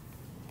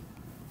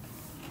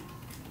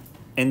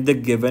in the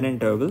given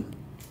interval .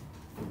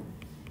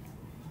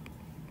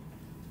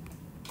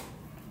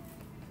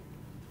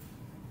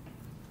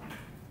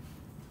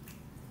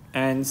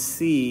 and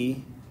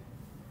see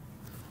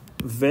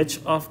which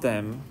of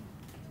them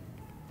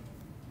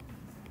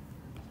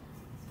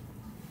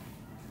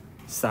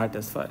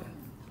satisfy.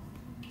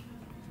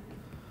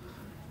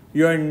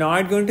 You are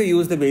not going to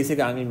use the basic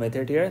angle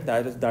method here.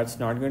 That's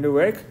not going to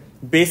work.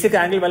 Basic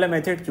angle वाला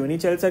method क्यों नहीं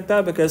चल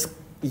सकता? Because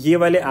ये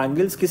वाले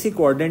angles किसी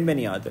coordinate में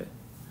नहीं आते.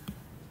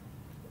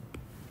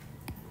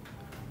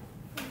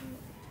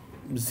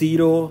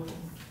 0,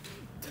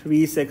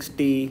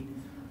 360,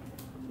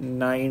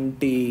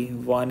 90,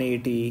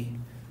 180,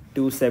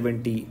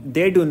 270.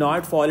 They do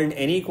not fall in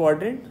any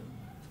quadrant.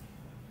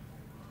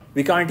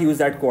 We can't use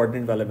that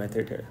coordinate wala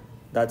method here.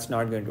 That's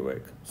not going to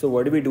work. So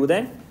what do we do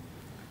then?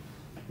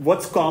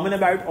 What's common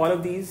about all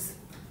of these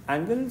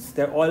angles?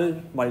 They're all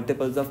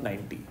multiples of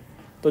 90.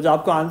 तो जो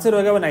आपको answer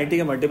होगा वो 90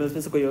 के multiples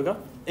में से कोई होगा,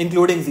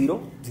 इंक्लूडिंग जीरो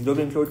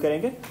भी इंक्लूड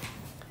करेंगे.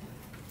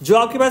 जो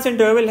आपके पास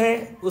इंटरवल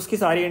है उसकी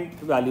सारी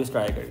वैल्यूज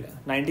ट्राई कर लें.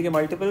 90 के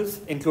मल्टीपल्स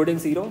इंक्लूडिंग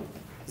जीरो,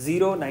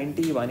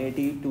 90,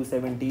 180,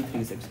 270,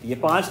 360. ये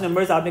 5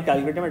 नंबर्स आपने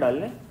कैलकुलेटर में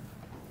डालने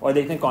और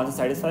देखने कौन सा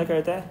सेटिस्फाई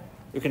करता है.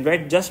 You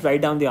can just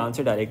write down the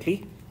answer directly.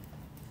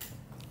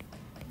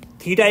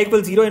 Theta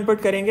equal 0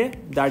 input करेंगे,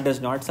 that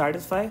does not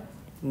satisfy.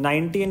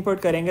 90 input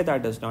करेंगे,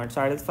 दैट डज नॉट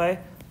सेटिस्फाई.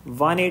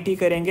 180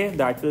 करेंगे,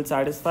 that will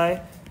satisfy.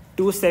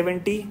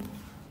 270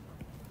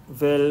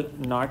 will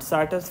not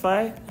satisfy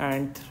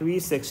and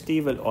 360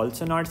 will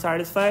also not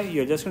satisfy.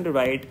 You're just going to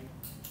write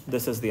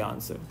this is the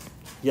answer.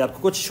 ये आपको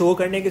कुछ show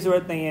करने की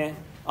जरूरत नहीं है,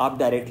 आप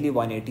डायरेक्टली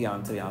 180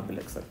 आंसर यहाँ पे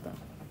लिख सकते हैं.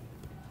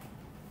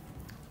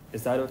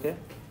 Is that okay?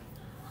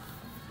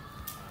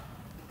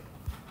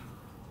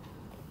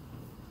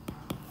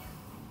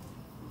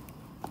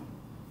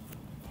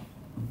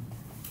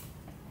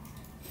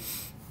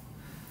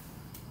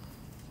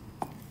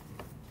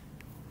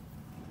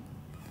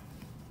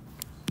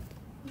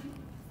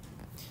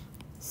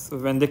 So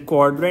when the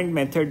quadrant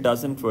method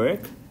doesn't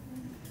work,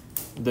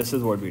 this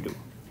is what we do.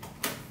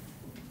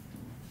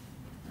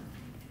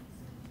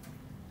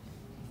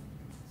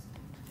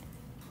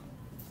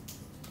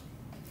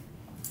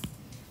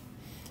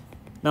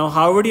 Now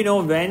how would you know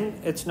when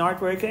it's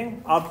not working?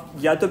 आप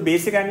या तो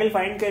basic angle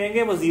find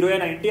करेंगे, वो 0 या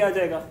 90 आ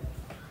जाएगा.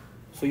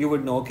 So you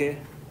would know, okay,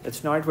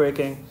 it's not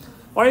working.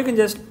 Or you can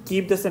just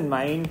keep this in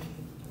mind.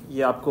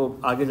 ये आपको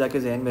आगे जाके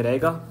ज़हन में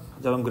रहेगा.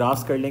 जब हम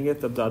ग्राफ्स कर लेंगे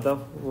तब ज़्यादा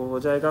वो हो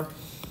जाएगा.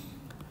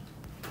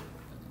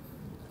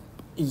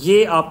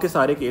 ये आपके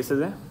सारे केसेस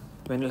हैं.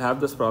 When you'll have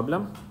this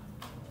problem,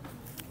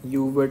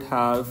 you would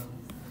have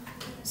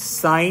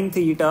sin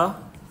theta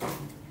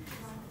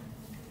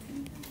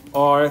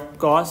or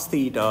cos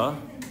theta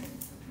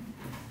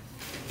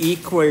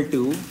equal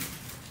to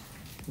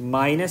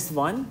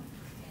 -1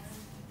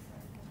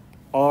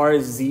 or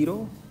 0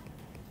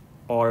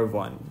 or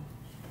 1.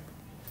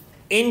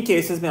 In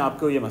cases में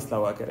आपको ये मसला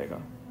हुआ करेगा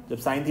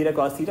जब sin theta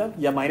cos theta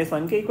या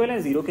 -1 के इक्वल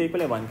है, 0 के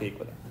इक्वल है, 1 के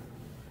इक्वल है.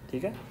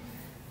 ठीक है.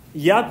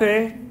 या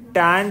फिर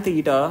tan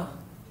theta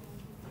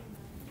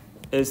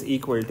is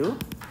equal to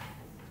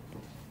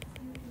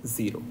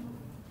 0.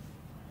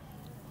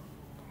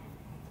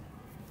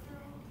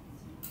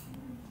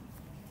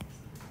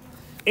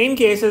 In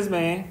cases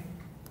में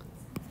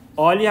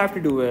all you have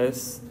to do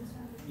is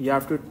you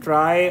have to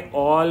try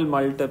all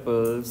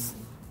multiples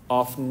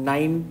of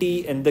 90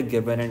 in the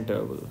given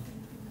interval.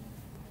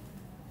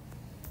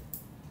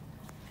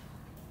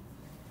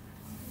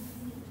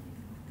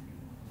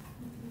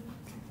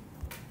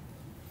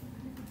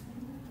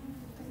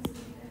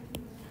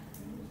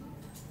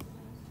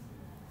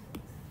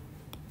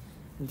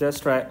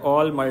 Just try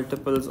all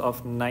multiples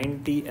of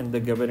 90 in the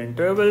given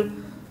interval.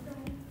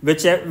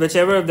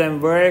 Whichever of them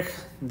work,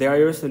 they are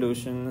your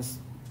solutions,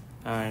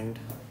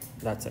 and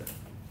that's it.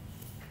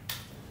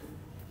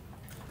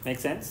 Make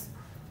sense?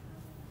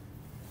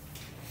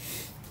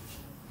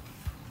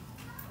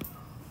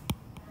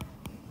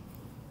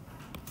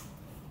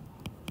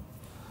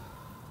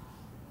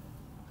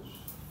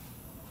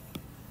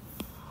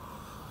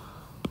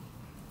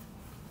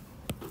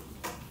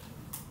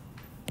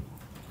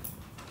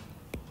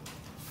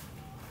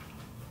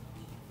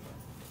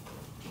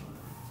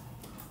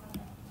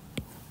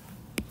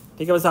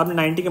 ठीक है. बस आपने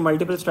 90 के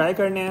multiples try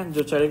करने हैं,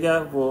 जो चल गया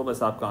वो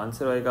बस आपका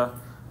आंसर होएगा.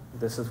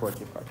 This is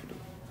what you got to do.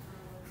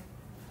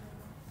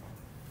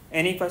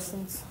 Any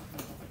questions,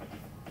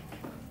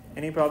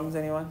 any problems,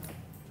 anyone?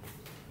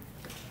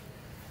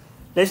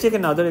 Let's take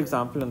another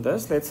example on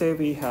this. Let's say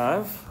we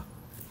have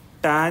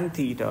tan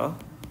theta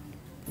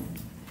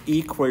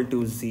equal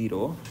to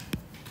 0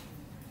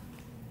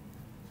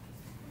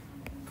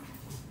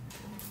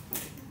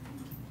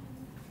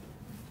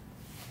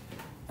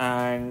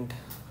 and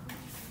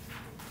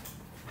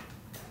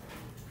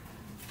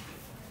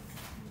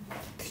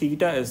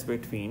theta is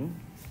between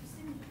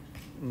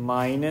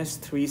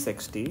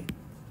 -360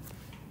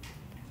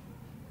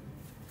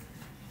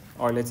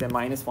 or let's say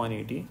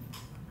 -180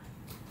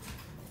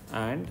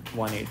 and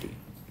 180.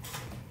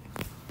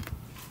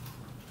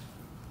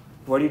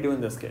 What do you do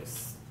in this case?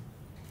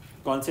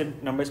 कौन से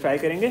numbers try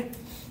करेंगे?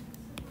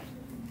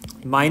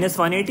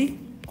 -180,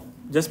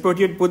 just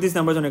put these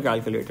numbers on a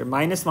calculator.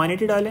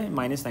 -180 डालें,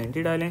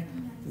 -90 डालें,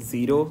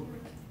 0,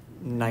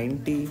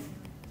 90,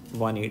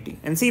 180.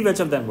 And see which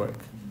of them work.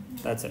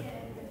 That's it.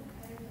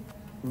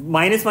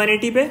 Minus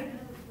 180 pe,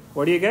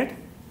 what do you get?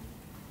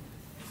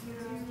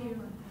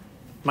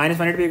 Minus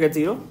 180 pe you get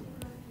 0.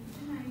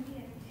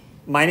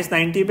 Minus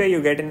 90 pe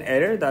you get an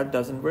error, that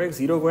doesn't work.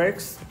 0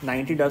 works,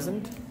 90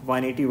 doesn't,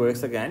 180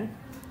 works again.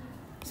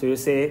 So you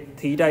say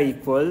theta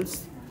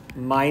equals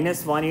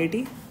minus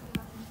 180.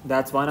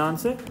 That's one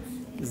answer.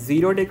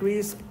 0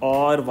 degrees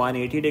or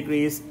 180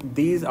 degrees.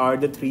 These are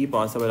the three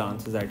possible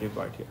answers that you've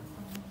got here.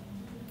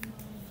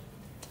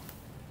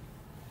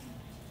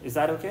 Is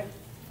that okay?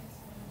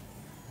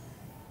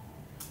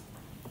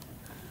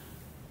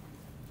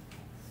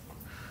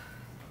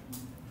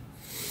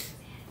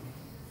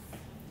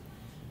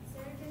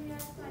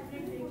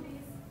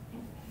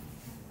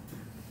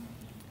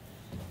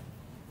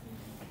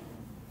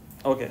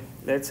 Okay,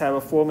 let's have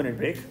a 4-minute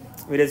break.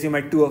 We resume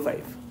at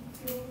 2:05.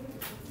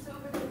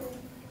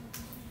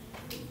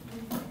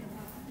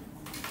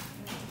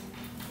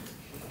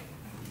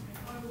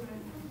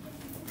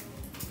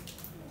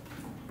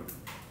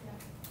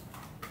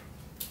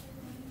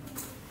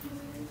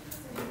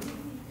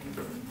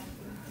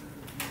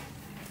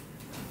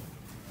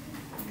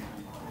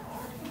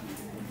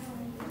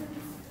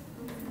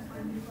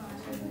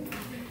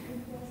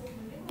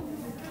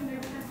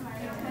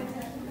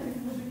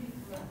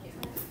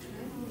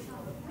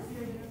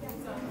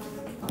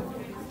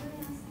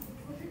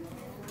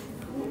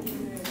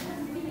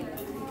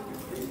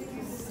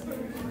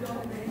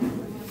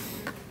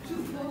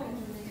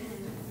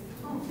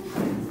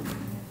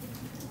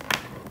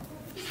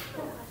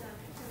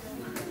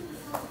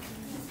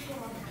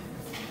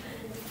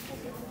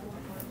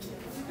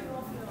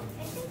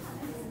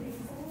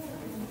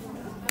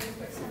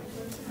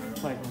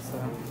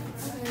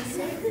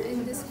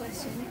 In this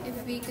question,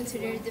 if we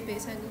consider the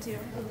base angle 0,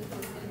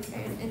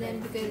 right, and then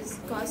because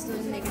cos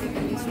is negative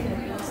values to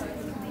values,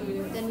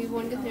 then we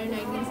won't consider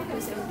 90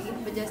 equals 70,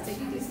 but just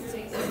like this.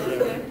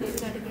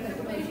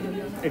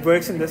 It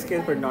works in this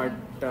case, but not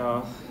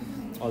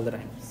all the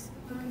times.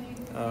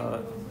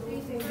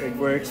 It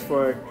works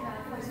for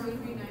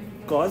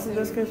cos in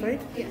this case,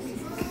 right? Yes.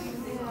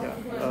 Yeah.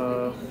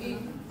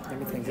 Let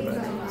me think about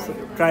it. So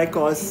try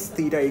cos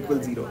theta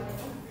equals 0.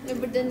 No,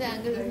 but then the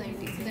angle is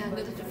 90. So the angle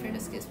is different in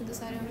this case with the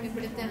side only.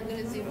 But if the angle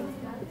is 0,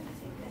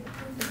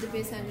 if the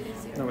base angle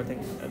is 0. No, I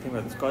think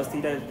about this. If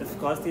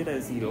cos theta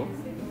is 0,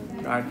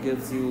 that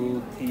gives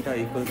you theta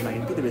equals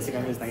 90. The basic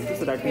angle is 90.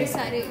 So that means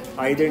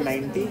either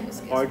 90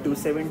 or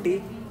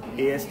 270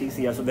 ASTC.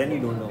 Yeah, so then you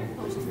don't know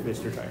which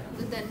to try.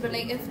 But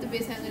like if the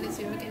base angle is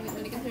 0, can we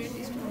only consider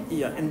these two?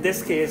 Yeah, in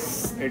this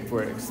case it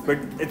works, but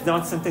it's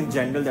not something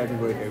general that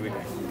will work every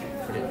time.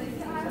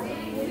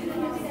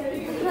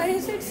 Why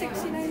is it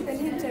 69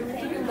 billion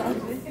 72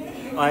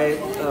 billion? I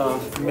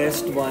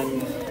missed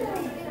one.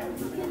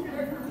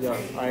 Yeah,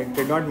 I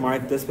did not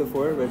mark this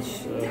before, which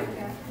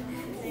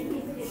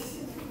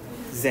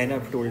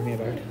Zainab told me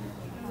about.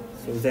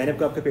 So Zainab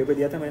को आपका paper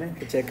दिया था मैंने,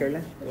 तो check कर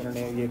लें.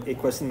 उन्होंने ये एक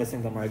क्वेश्चन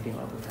मिसिंग था मार्किंग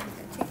हुआ था.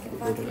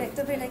 बाकी लाइक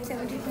तो फिर लाइक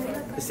 72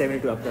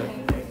 72 आपका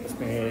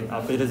उसमें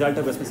आपका रिजल्ट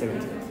है उसमें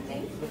 70.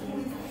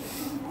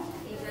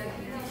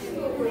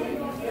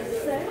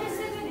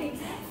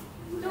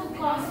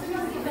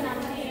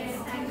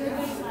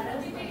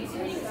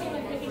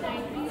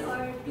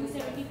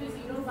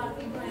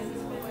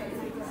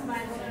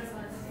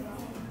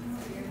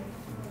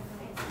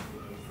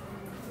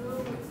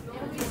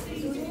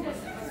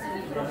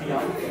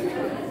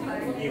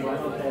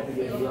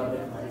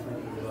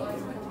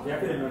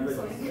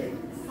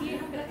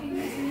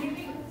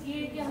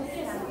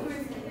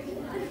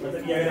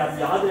 मतलब ये अगर आप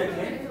याद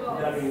रखें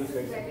अगर आप यूज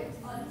कर सकते हैं,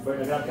 बट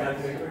अगर आप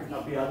कैलकुलेटर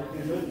आप याद रखने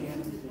की जरूरत नहीं है,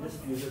 जस्ट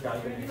यूज योर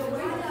कैलकुलेटर.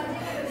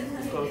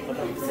 इसको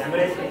मतलब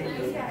मेमोराइज करें.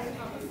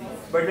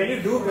 But when you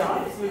do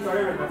graphs you try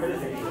to remember this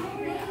thing.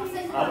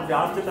 आप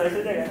ग्राफ से पता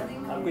चल जाएगा,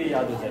 आपको ये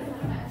याद हो जाएगा.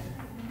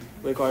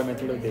 वो एक और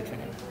मेथड देख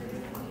लेंगे.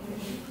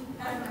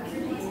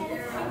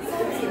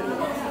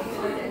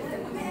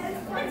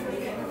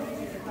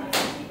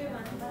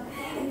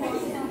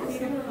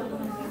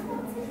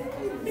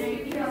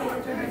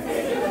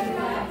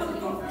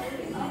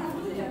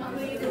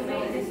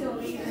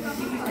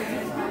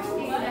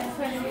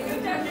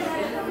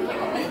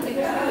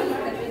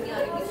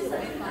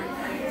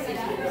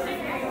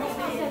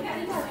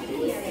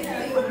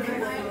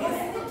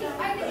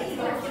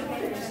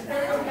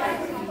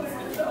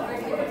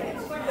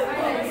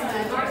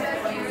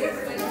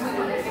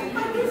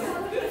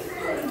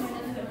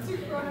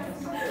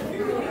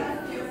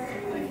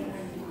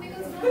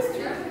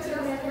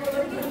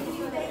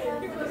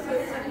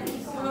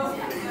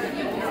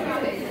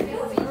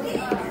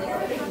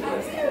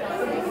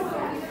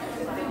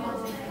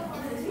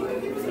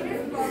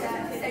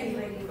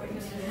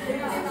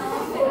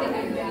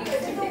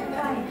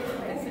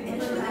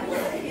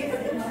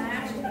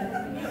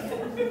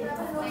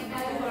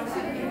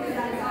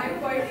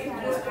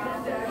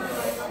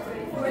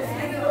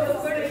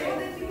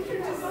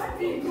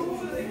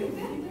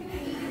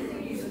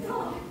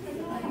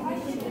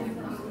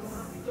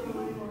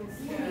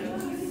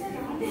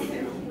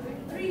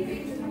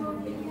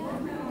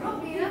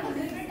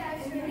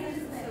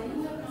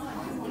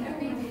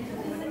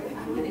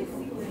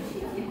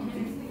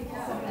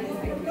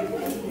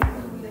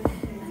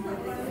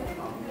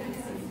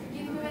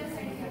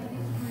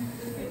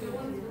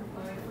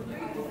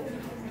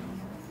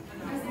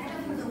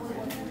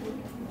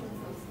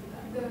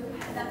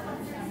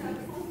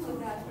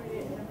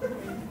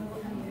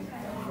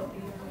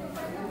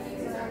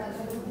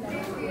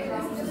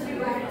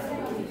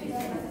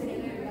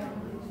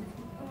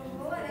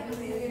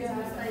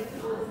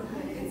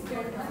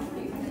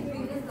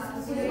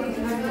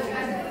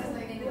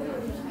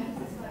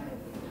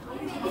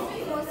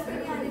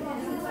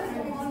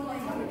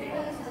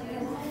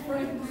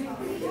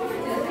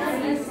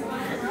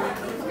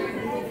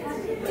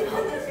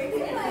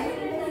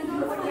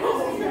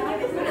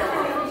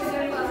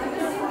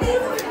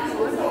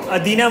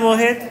 अदीना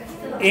मोहित,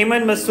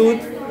 एमन मसूद,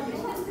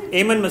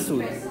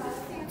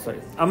 sorry,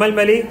 अमल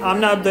मली,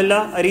 आमना अब्दुल्ला,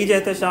 अरीज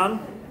एहतशाम,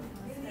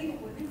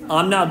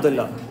 आमना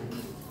अब्दुल्ला.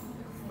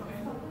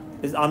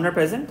 Is Amna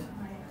present?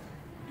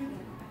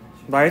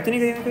 बाहर तो नहीं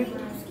गई है कोई?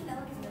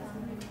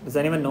 Does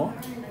anyone know?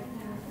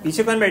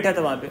 पीछे कौन बैठा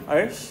था वहाँ पे?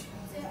 अर्श?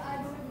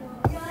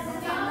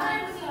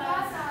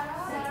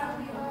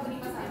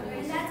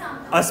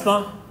 Asma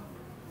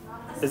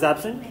is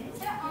absent?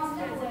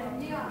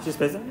 She's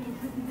present?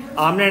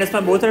 Amna and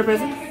Asma both are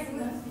present?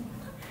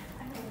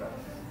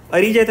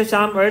 Arij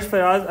Ehtasham, Arsh,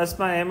 Faraz,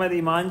 Asma, Ahmad,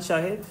 Iman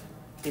Shahid,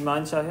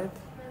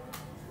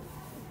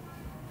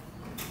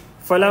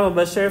 Fala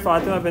Mubashir,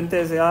 Fatima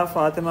Binte Ziya,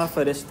 Fatima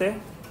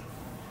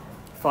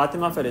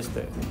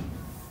Farishte.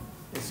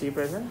 Is she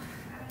present?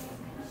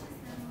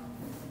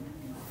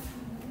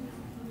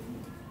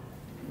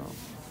 No.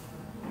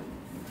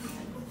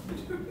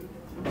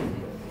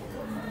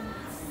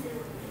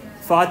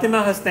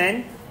 Fatima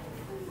Hasnain,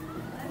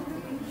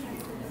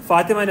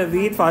 Fatima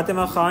Naveed,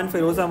 Fatima Khan,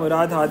 Firoza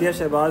Murad, Hadia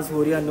Shehbaz,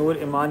 Huria Noor,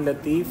 Iman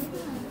Latif,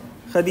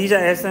 Khadija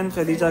Ehsan,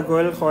 Khadija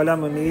Gul, Khola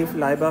Munif,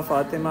 Laiba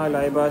Fatima,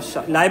 Laiba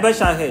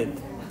Shahid.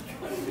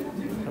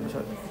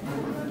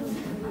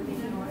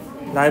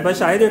 Laiba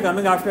Shahid, you're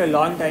coming after a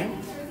long time.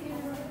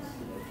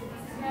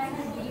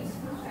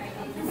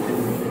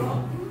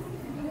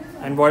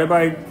 And what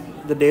about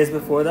the days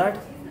before that?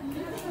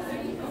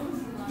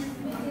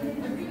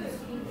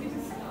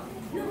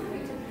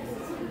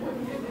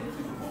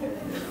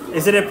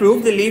 Is it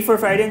approved the leave for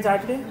Friday and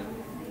Saturday?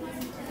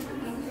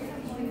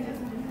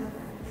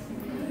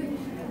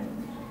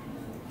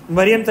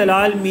 Maryam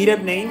Talal,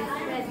 Meerab Naeem,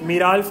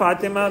 Miral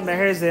Fatima,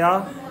 Meher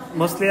Zia,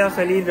 Musliya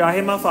Khalil,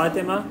 Rahima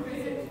Fatima,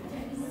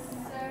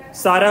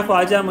 Sara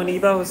Khwaja,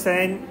 Muniba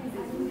Hussain,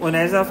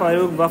 Unaiza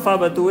Farooq, Wafa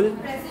Batul,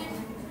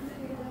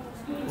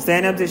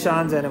 Zainab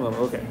Zishan, Zainab.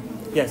 Okay.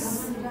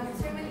 Yes.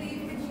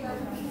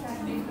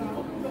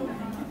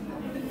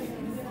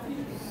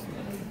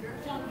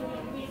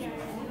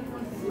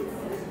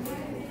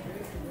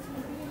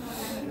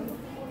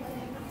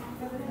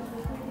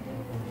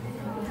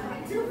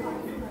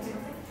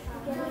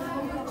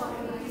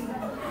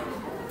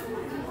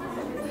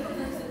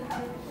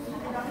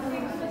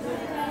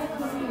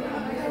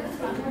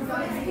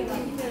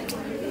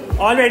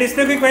 Alright,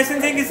 इसमें कोई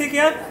question है किसी के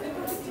आप?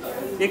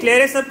 ये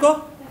clear है सबको?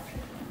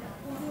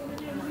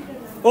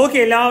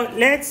 Okay, now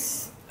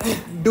let's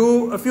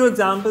do a few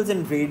examples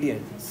in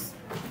radians.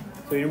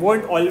 So you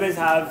won't always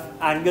have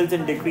angles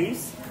and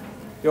degrees.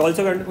 You're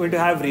also going to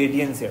have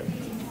radians here.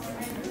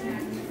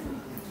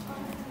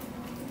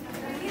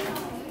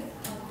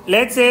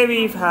 Let's say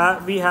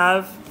we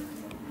have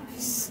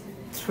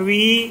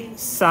 3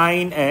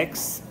 sine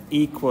x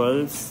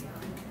equals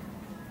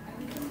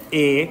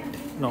 8.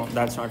 No,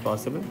 that's not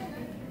possible.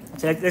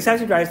 So let's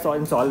actually try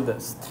and solve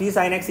this. 3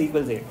 sine x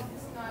equals 8.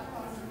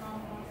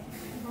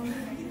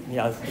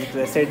 Yeah,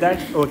 I said that?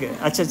 Okay,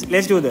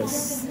 let's do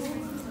this.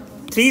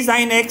 3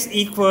 sine x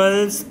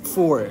equals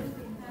 4.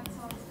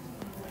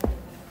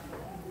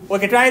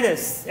 Okay, try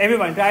this.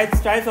 Everyone,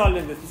 try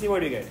solving this. See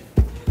what you get.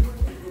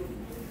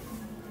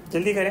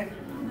 Jaldi kare.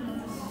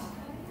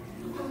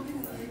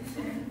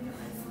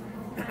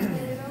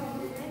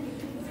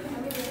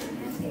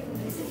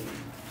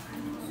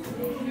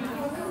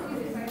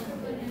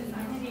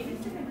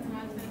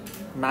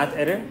 Math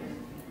error.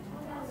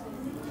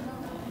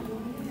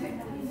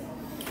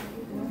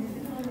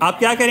 आप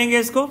क्या करेंगे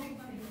इसको?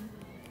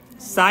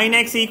 Sin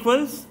x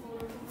equals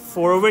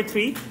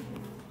 4/3.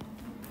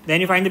 Then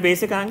you find the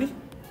basic angle.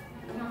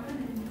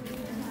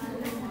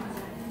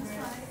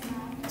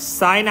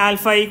 Sin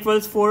alpha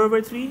equals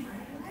 4/3.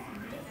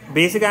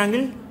 Basic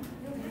angle.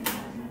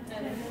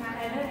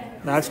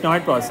 That's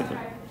not possible.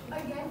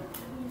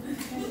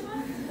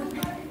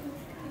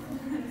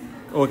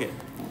 Okay.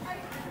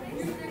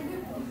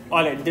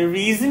 Alright, the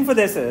reason for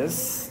this is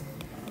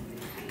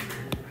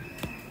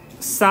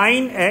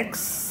sin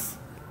x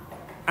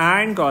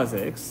and cos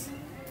x,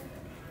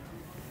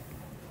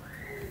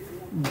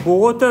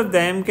 both of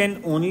them can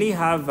only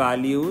have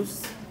values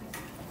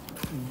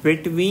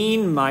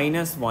between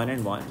 -1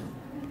 and 1.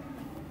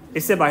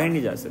 इससे बाहर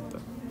नहीं जा सकता.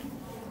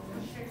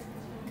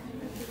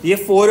 ये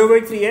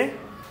 4/3 है,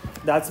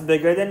 that's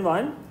bigger than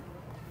 1.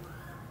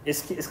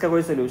 इसका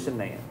कोई solution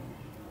नहीं है.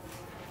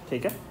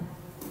 ठीक है?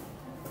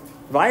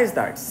 Why is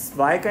that?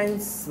 Why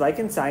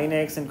can sin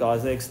x and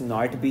cos x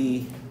not be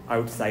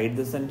outside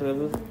this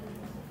interval?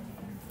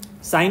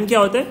 Sin क्या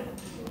होता है?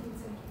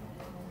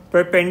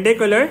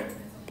 Perpendicular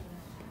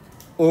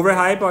over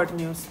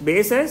hypotenuse.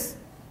 Base is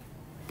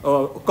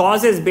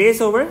cos is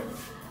base over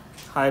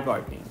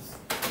hypotenuse.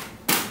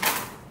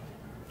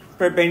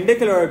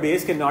 Perpendicular or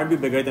base cannot be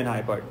bigger than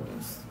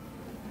hypotenuse.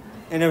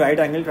 In a right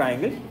angle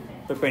triangle,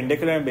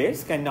 perpendicular and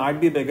base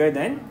cannot be bigger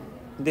than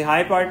the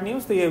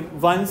hypotenuse. तो ये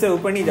 1 से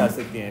ऊपर नहीं जा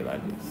सकती हैं ये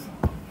values.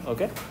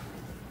 Okay?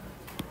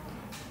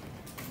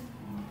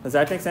 Does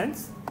that make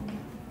sense?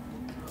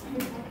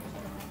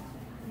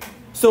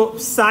 So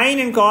sine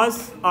and cos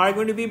are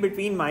going to be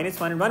between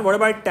 -1 and 1. What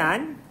about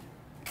tan?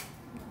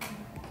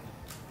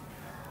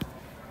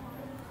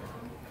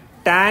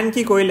 tan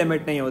की कोई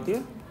लिमिट नहीं होती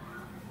है.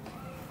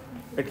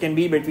 It can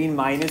be between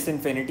minus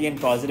infinity and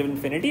positive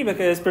infinity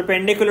because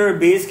perpendicular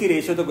base की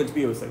ratio तो कुछ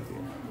भी हो सकती है.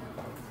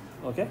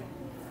 Okay?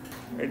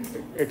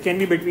 It can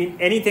be between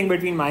anything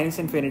between minus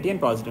infinity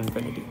and positive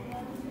infinity.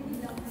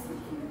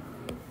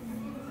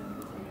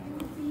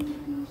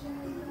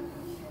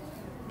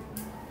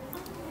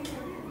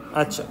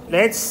 Achha,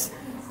 let's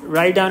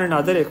write down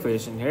another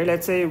equation here.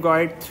 Let's say you've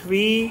got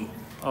 3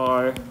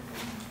 or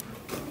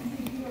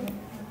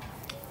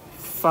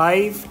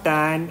 5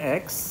 tan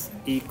x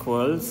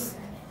equals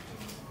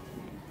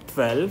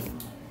 12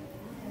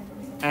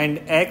 and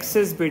x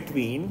is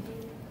between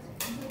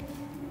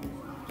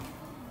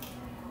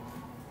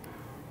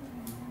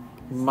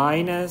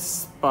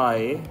minus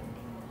pi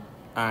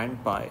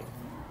and pi.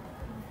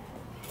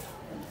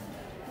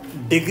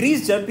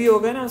 Degrees जब भी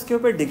होगा ना उसके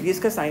ऊपर degrees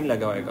का sign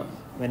लगा होगा.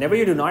 Whenever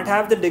you do not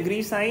have the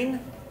degree sign,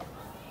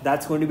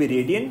 that's going to be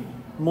radian.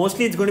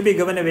 Mostly it's going to be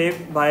given away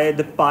by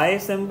the pi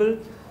symbol.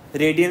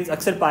 Radians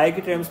अक्सर pi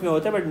की terms में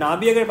होता है, but ना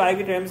भी अगर pi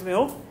की terms में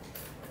हो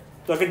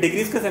तो अगर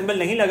degrees का symbol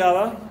नहीं लगा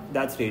हुआ,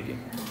 that's radian.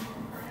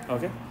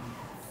 Okay.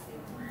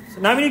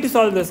 So now we need to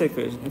solve this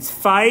equation. It's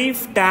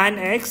 5 tan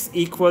x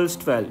equals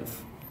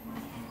 12.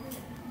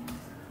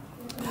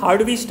 How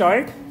do we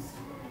start?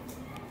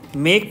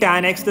 Make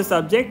tan x the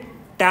subject.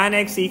 Tan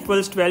x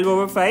equals 12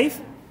 over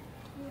 5.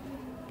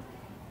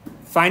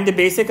 Find the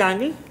basic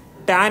angle.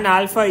 Tan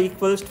alpha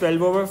equals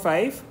 12 over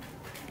 5.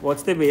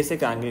 What's the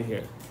basic angle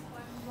here?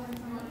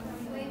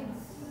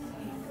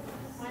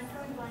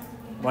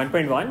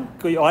 1.1.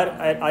 कोई और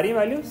आ रही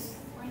values?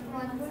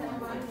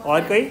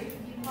 और कोई?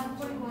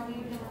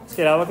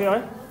 इसके अलावा कोई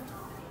और?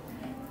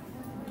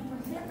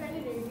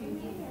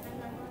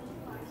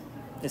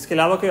 इसके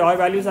अलावा कोई और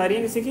वैल्यूज आ रही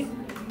हैं किसी की?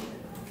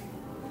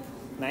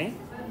 नहीं?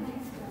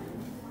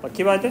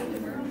 पक्की बात है?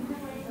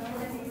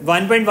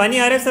 1.1 ही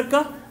आ रहा है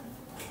सबका?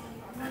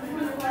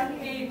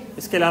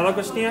 इसके अलावा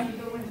कुछ नहीं है?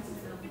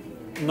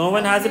 No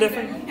one has a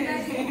different?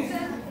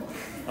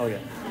 Okay.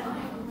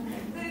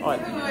 और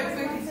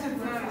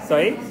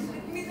सॉरी?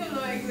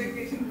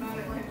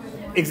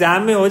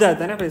 एग्जाम में हो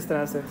जाता है ना फिर इस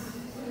तरह से,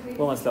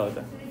 वो मसला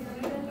होता है.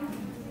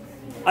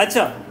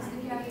 अच्छा,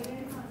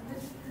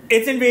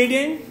 it's in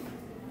radian.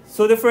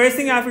 So the first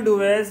thing you have to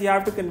do is you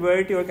have to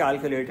convert your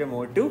calculator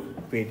mode to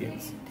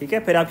radians. ठीक है,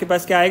 फिर आपके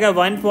पास क्या आएगा?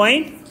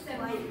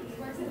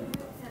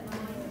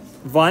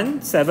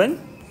 1.176.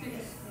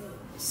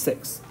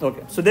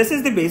 Okay, so this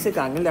is the basic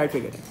angle that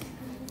we're getting.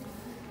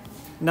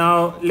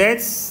 Now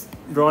let's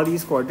draw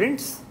these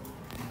quadrants.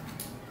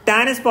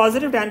 Tan is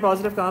positive. Tan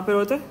positive कहाँ पर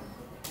होता है?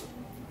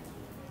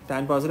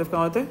 Tan positive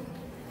कहाँ होता है?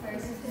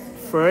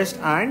 First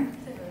and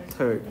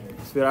third.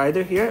 So we're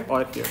either here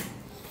or here.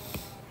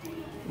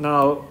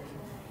 Now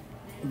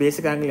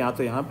basic angle यहाँ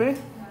तो यहाँ पे,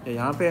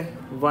 यहाँ पे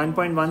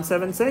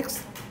 1.176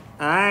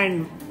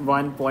 and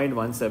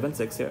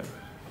 1.176 here.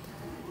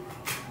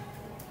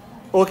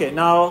 Okay,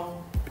 now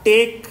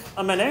take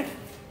a minute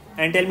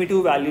and tell me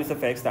two values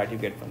of x that you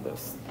get from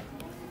this.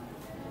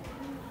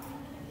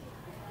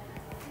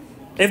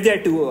 If they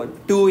are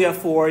 2 या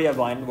 4 या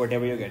 1,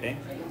 whatever you're getting,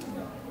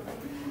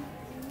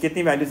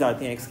 कितनी values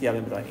आती हैं x की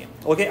आपने बतानी है.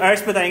 ओके,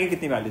 अर्श बताएंगे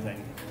कितनी वैल्यूज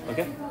आएंगी.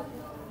 Okay,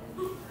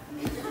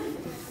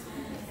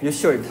 you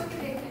should.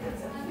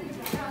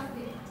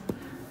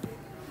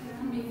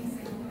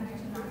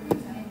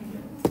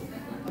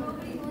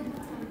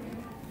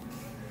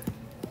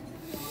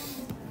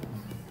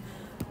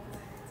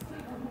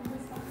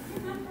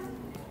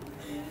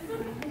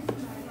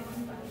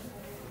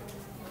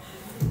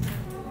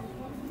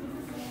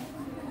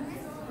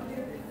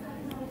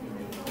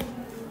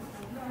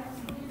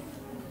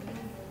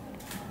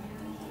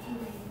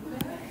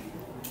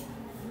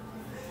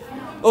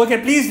 Okay,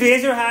 please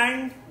raise your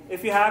hand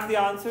if you have the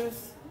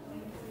answers.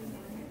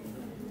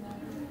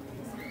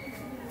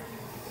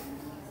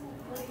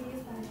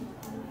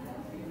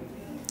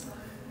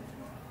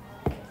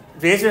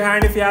 Raise your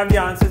hand if you have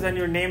the answers and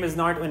your name is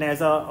not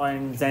Uneza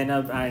and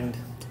Zainab and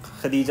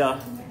Khadija.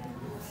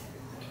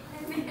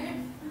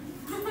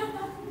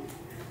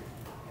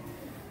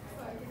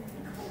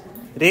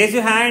 Raise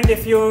your hand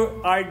if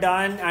you are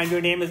done and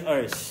your name is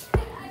Arsh.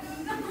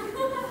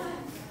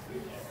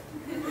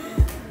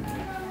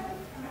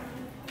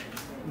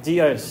 जी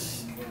अर्श.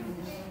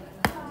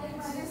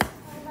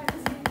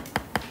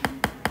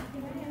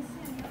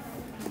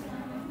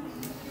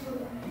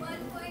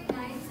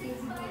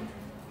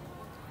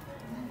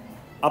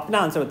 अपना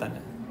answer बताना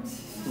है.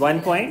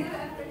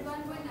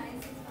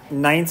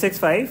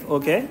 1.965.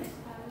 Okay,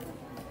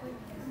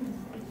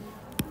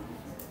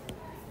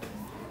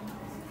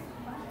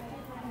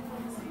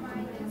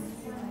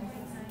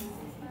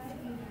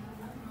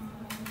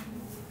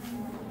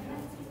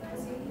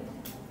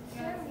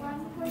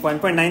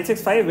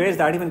 $1.965. Where is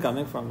that even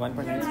coming from?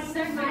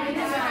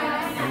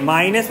 1.965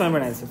 minus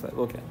 1.965.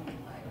 Okay,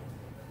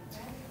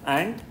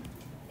 and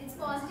It's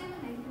positive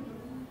and negative.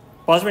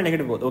 positive and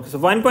negative both. Okay, so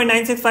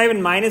 1.965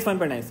 and minus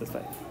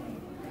 1.965.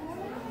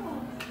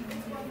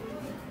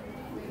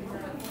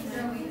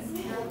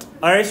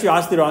 Arsh, you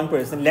asked the wrong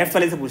person. Left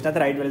वाले से पूछना था,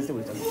 right वाले से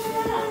पूछना था.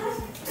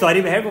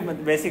 सॉरी बहन, वो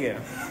वैसे कह रहा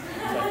हूँ,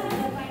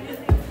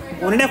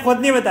 उन्होंने खुद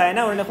नहीं बताया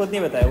ना, उन्होंने खुद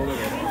नहीं बताया, वो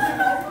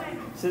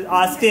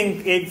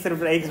आस्किंग एक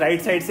सिर्फ एक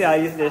राइट साइड से आ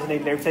रही है सजेशन,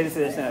 एक लेफ्ट साइड से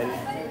सजेशन आ रही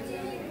है.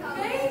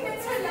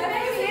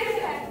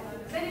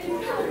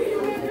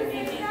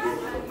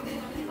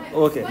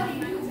 ओके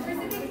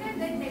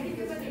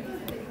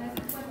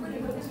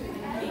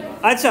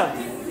अच्छा,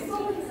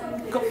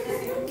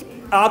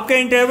 आपका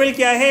इंटरवल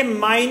क्या है?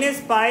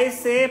 -π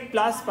से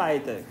 +π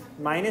तक,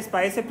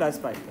 -π से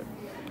 +π तक.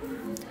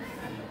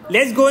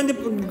 Let's go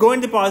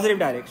in the positive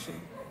direction.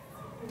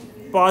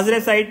 Positive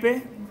side पे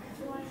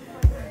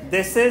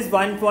this is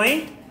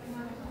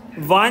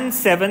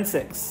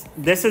 1.176.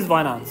 This is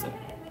one answer,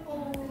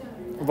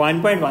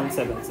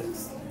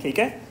 1.176. ठीक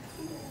है.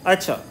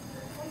 अच्छा,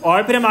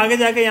 और फिर हम आगे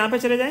जाके यहां पे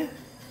चले जाएं.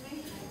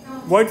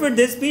 What would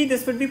this B?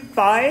 This would be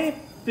π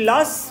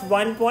plus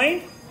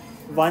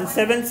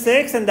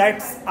 1.176, and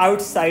that's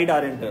outside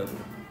our interval.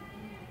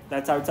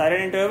 That's outside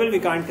our interval. We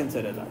can't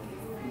consider that.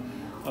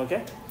 Okay.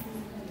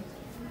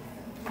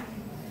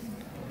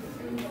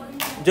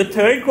 जो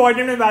थर्ड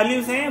क्वाड्रेंट में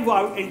वैल्यूज हैं वो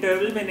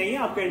इंटरवल में नहीं है.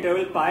 आपका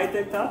इंटरवल पाई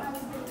तक था,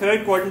 थर्ड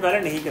क्वाड्रेंट वाला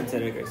नहीं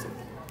कंसिडर कर सकते.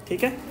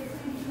 ठीक है.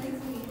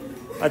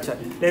 अच्छा,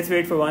 let's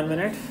wait for 1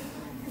 minute.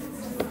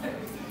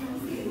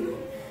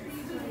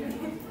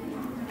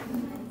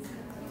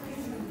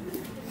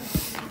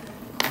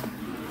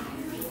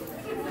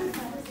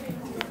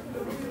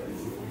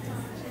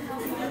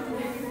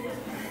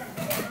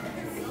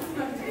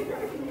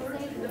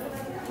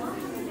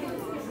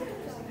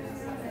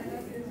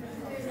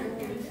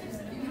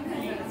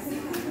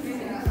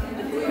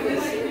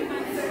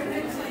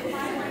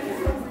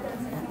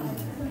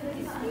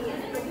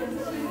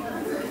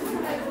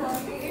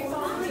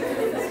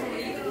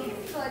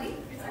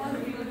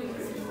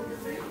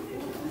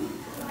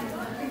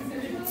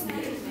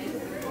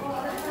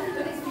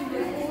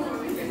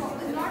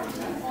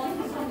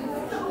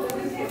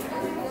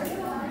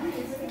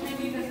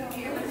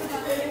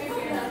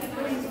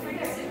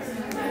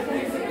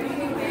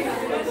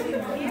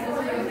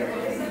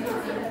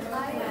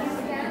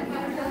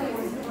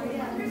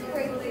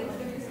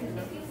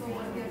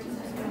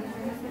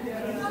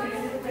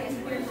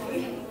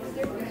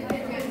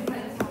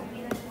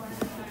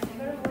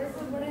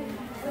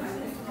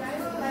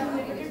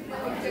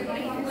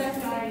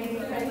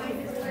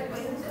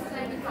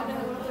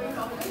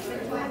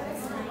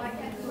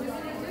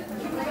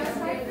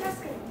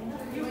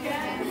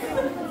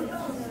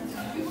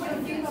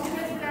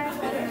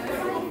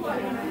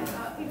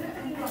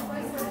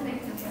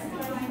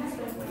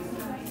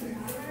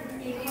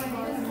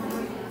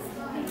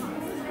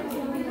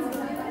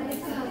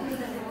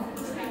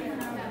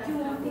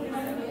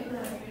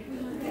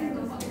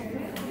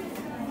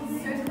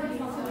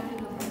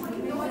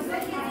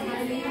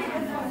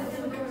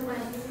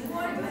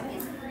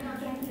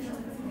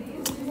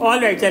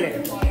 All right, चले.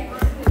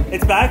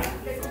 It's back.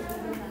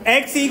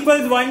 X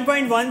equals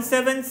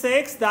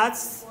 1.176.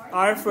 That's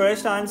our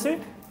first answer.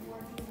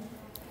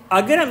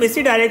 अगर हम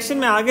इसी डायरेक्शन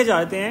में आगे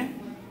जाते हैं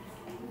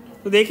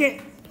तो देखिए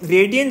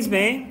रेडियंस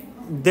में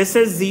this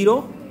is 0,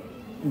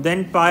 then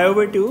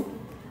π/2,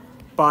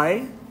 pi,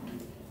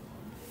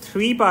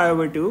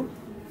 3π/2,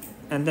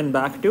 and then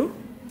back to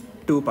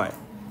 2π.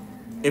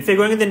 If we're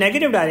going in the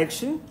negative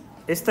direction,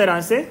 इस तरह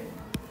से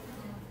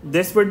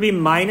this would be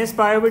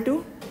 -π/2,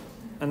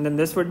 and then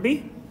this would be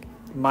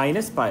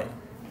 -π.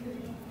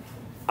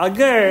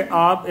 अगर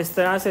आप इस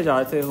तरह से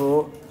जाते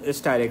हो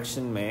इस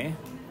डायरेक्शन में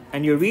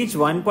and you reach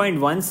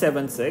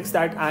 1.176,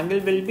 that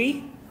angle will be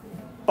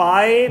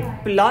pi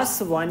plus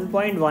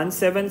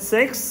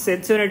 1.176.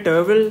 Since your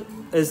interval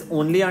is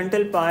only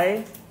until pi,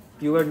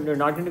 you are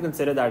not going to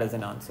consider that as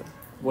an answer.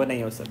 वो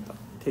नहीं हो सकता.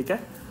 ठीक है.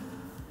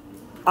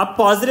 अब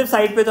पॉजिटिव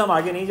साइड पे तो हम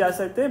आगे नहीं जा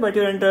सकते, but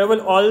your interval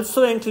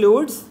also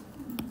includes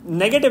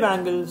negative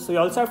angle, so you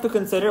also have to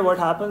consider what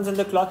happens in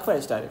the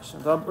clockwise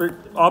direction. So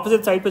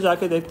opposite side पे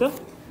जाके देखते हो.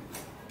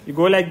 You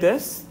go like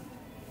this.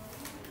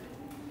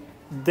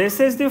 This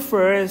is the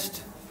first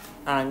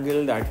angle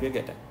that we're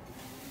getting.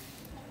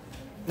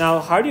 Now,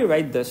 how do you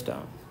write this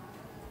down?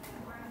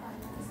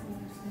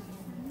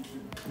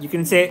 You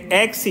can say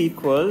x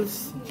equals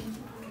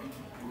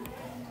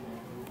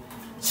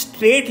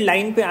straight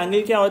line पे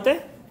angle क्या होता है?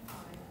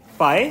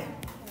 pi.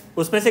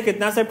 उसमें से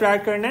कितना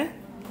subtract करना है?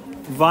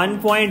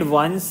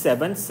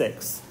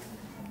 1.176.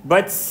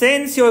 But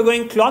since you're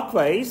going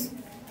clockwise,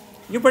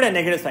 you put a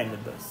negative sign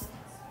with this.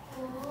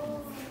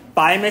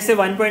 पाई में से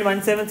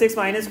 1.176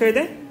 माइनस कर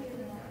दे.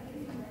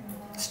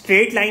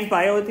 स्ट्रेट लाइन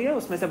पाई होती है,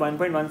 उसमें से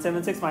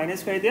 1.176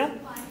 माइनस कर दिया.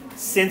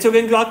 Since you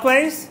going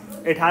clockwise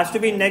it has to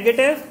be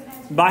negative.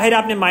 बाहर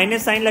आपने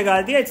माइनस साइन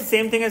लगा दिया. It's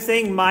same thing as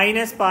saying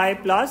minus pi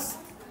plus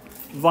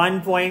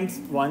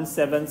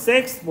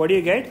 1.176. What do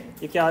you get?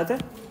 ये क्या होता है?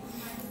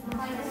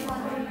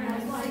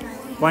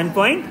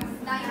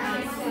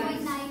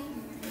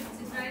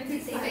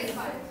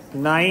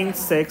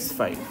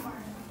 1.965.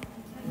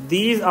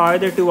 These are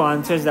the two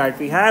answers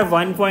that we have,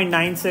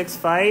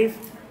 1.965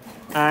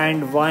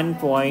 and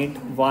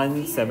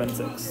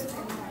 1.176.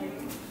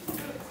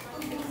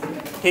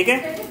 ठीक है.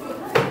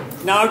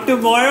 Now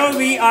tomorrow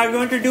we are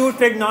going to do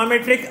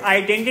trigonometric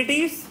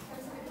identities.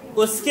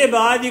 उसके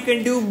बाद you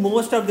can do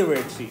most of the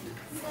worksheet.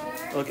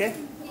 Okay?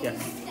 Yes.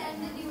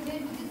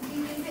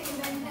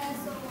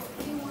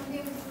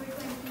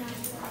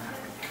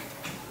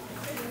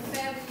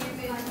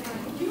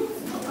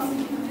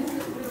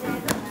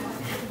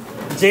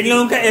 जिन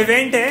लोगों का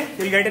event है,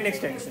 you'll get an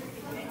extension.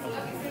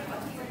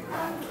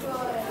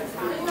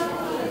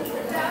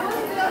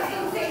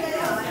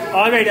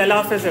 All right,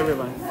 Allah Hafiz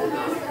everyone.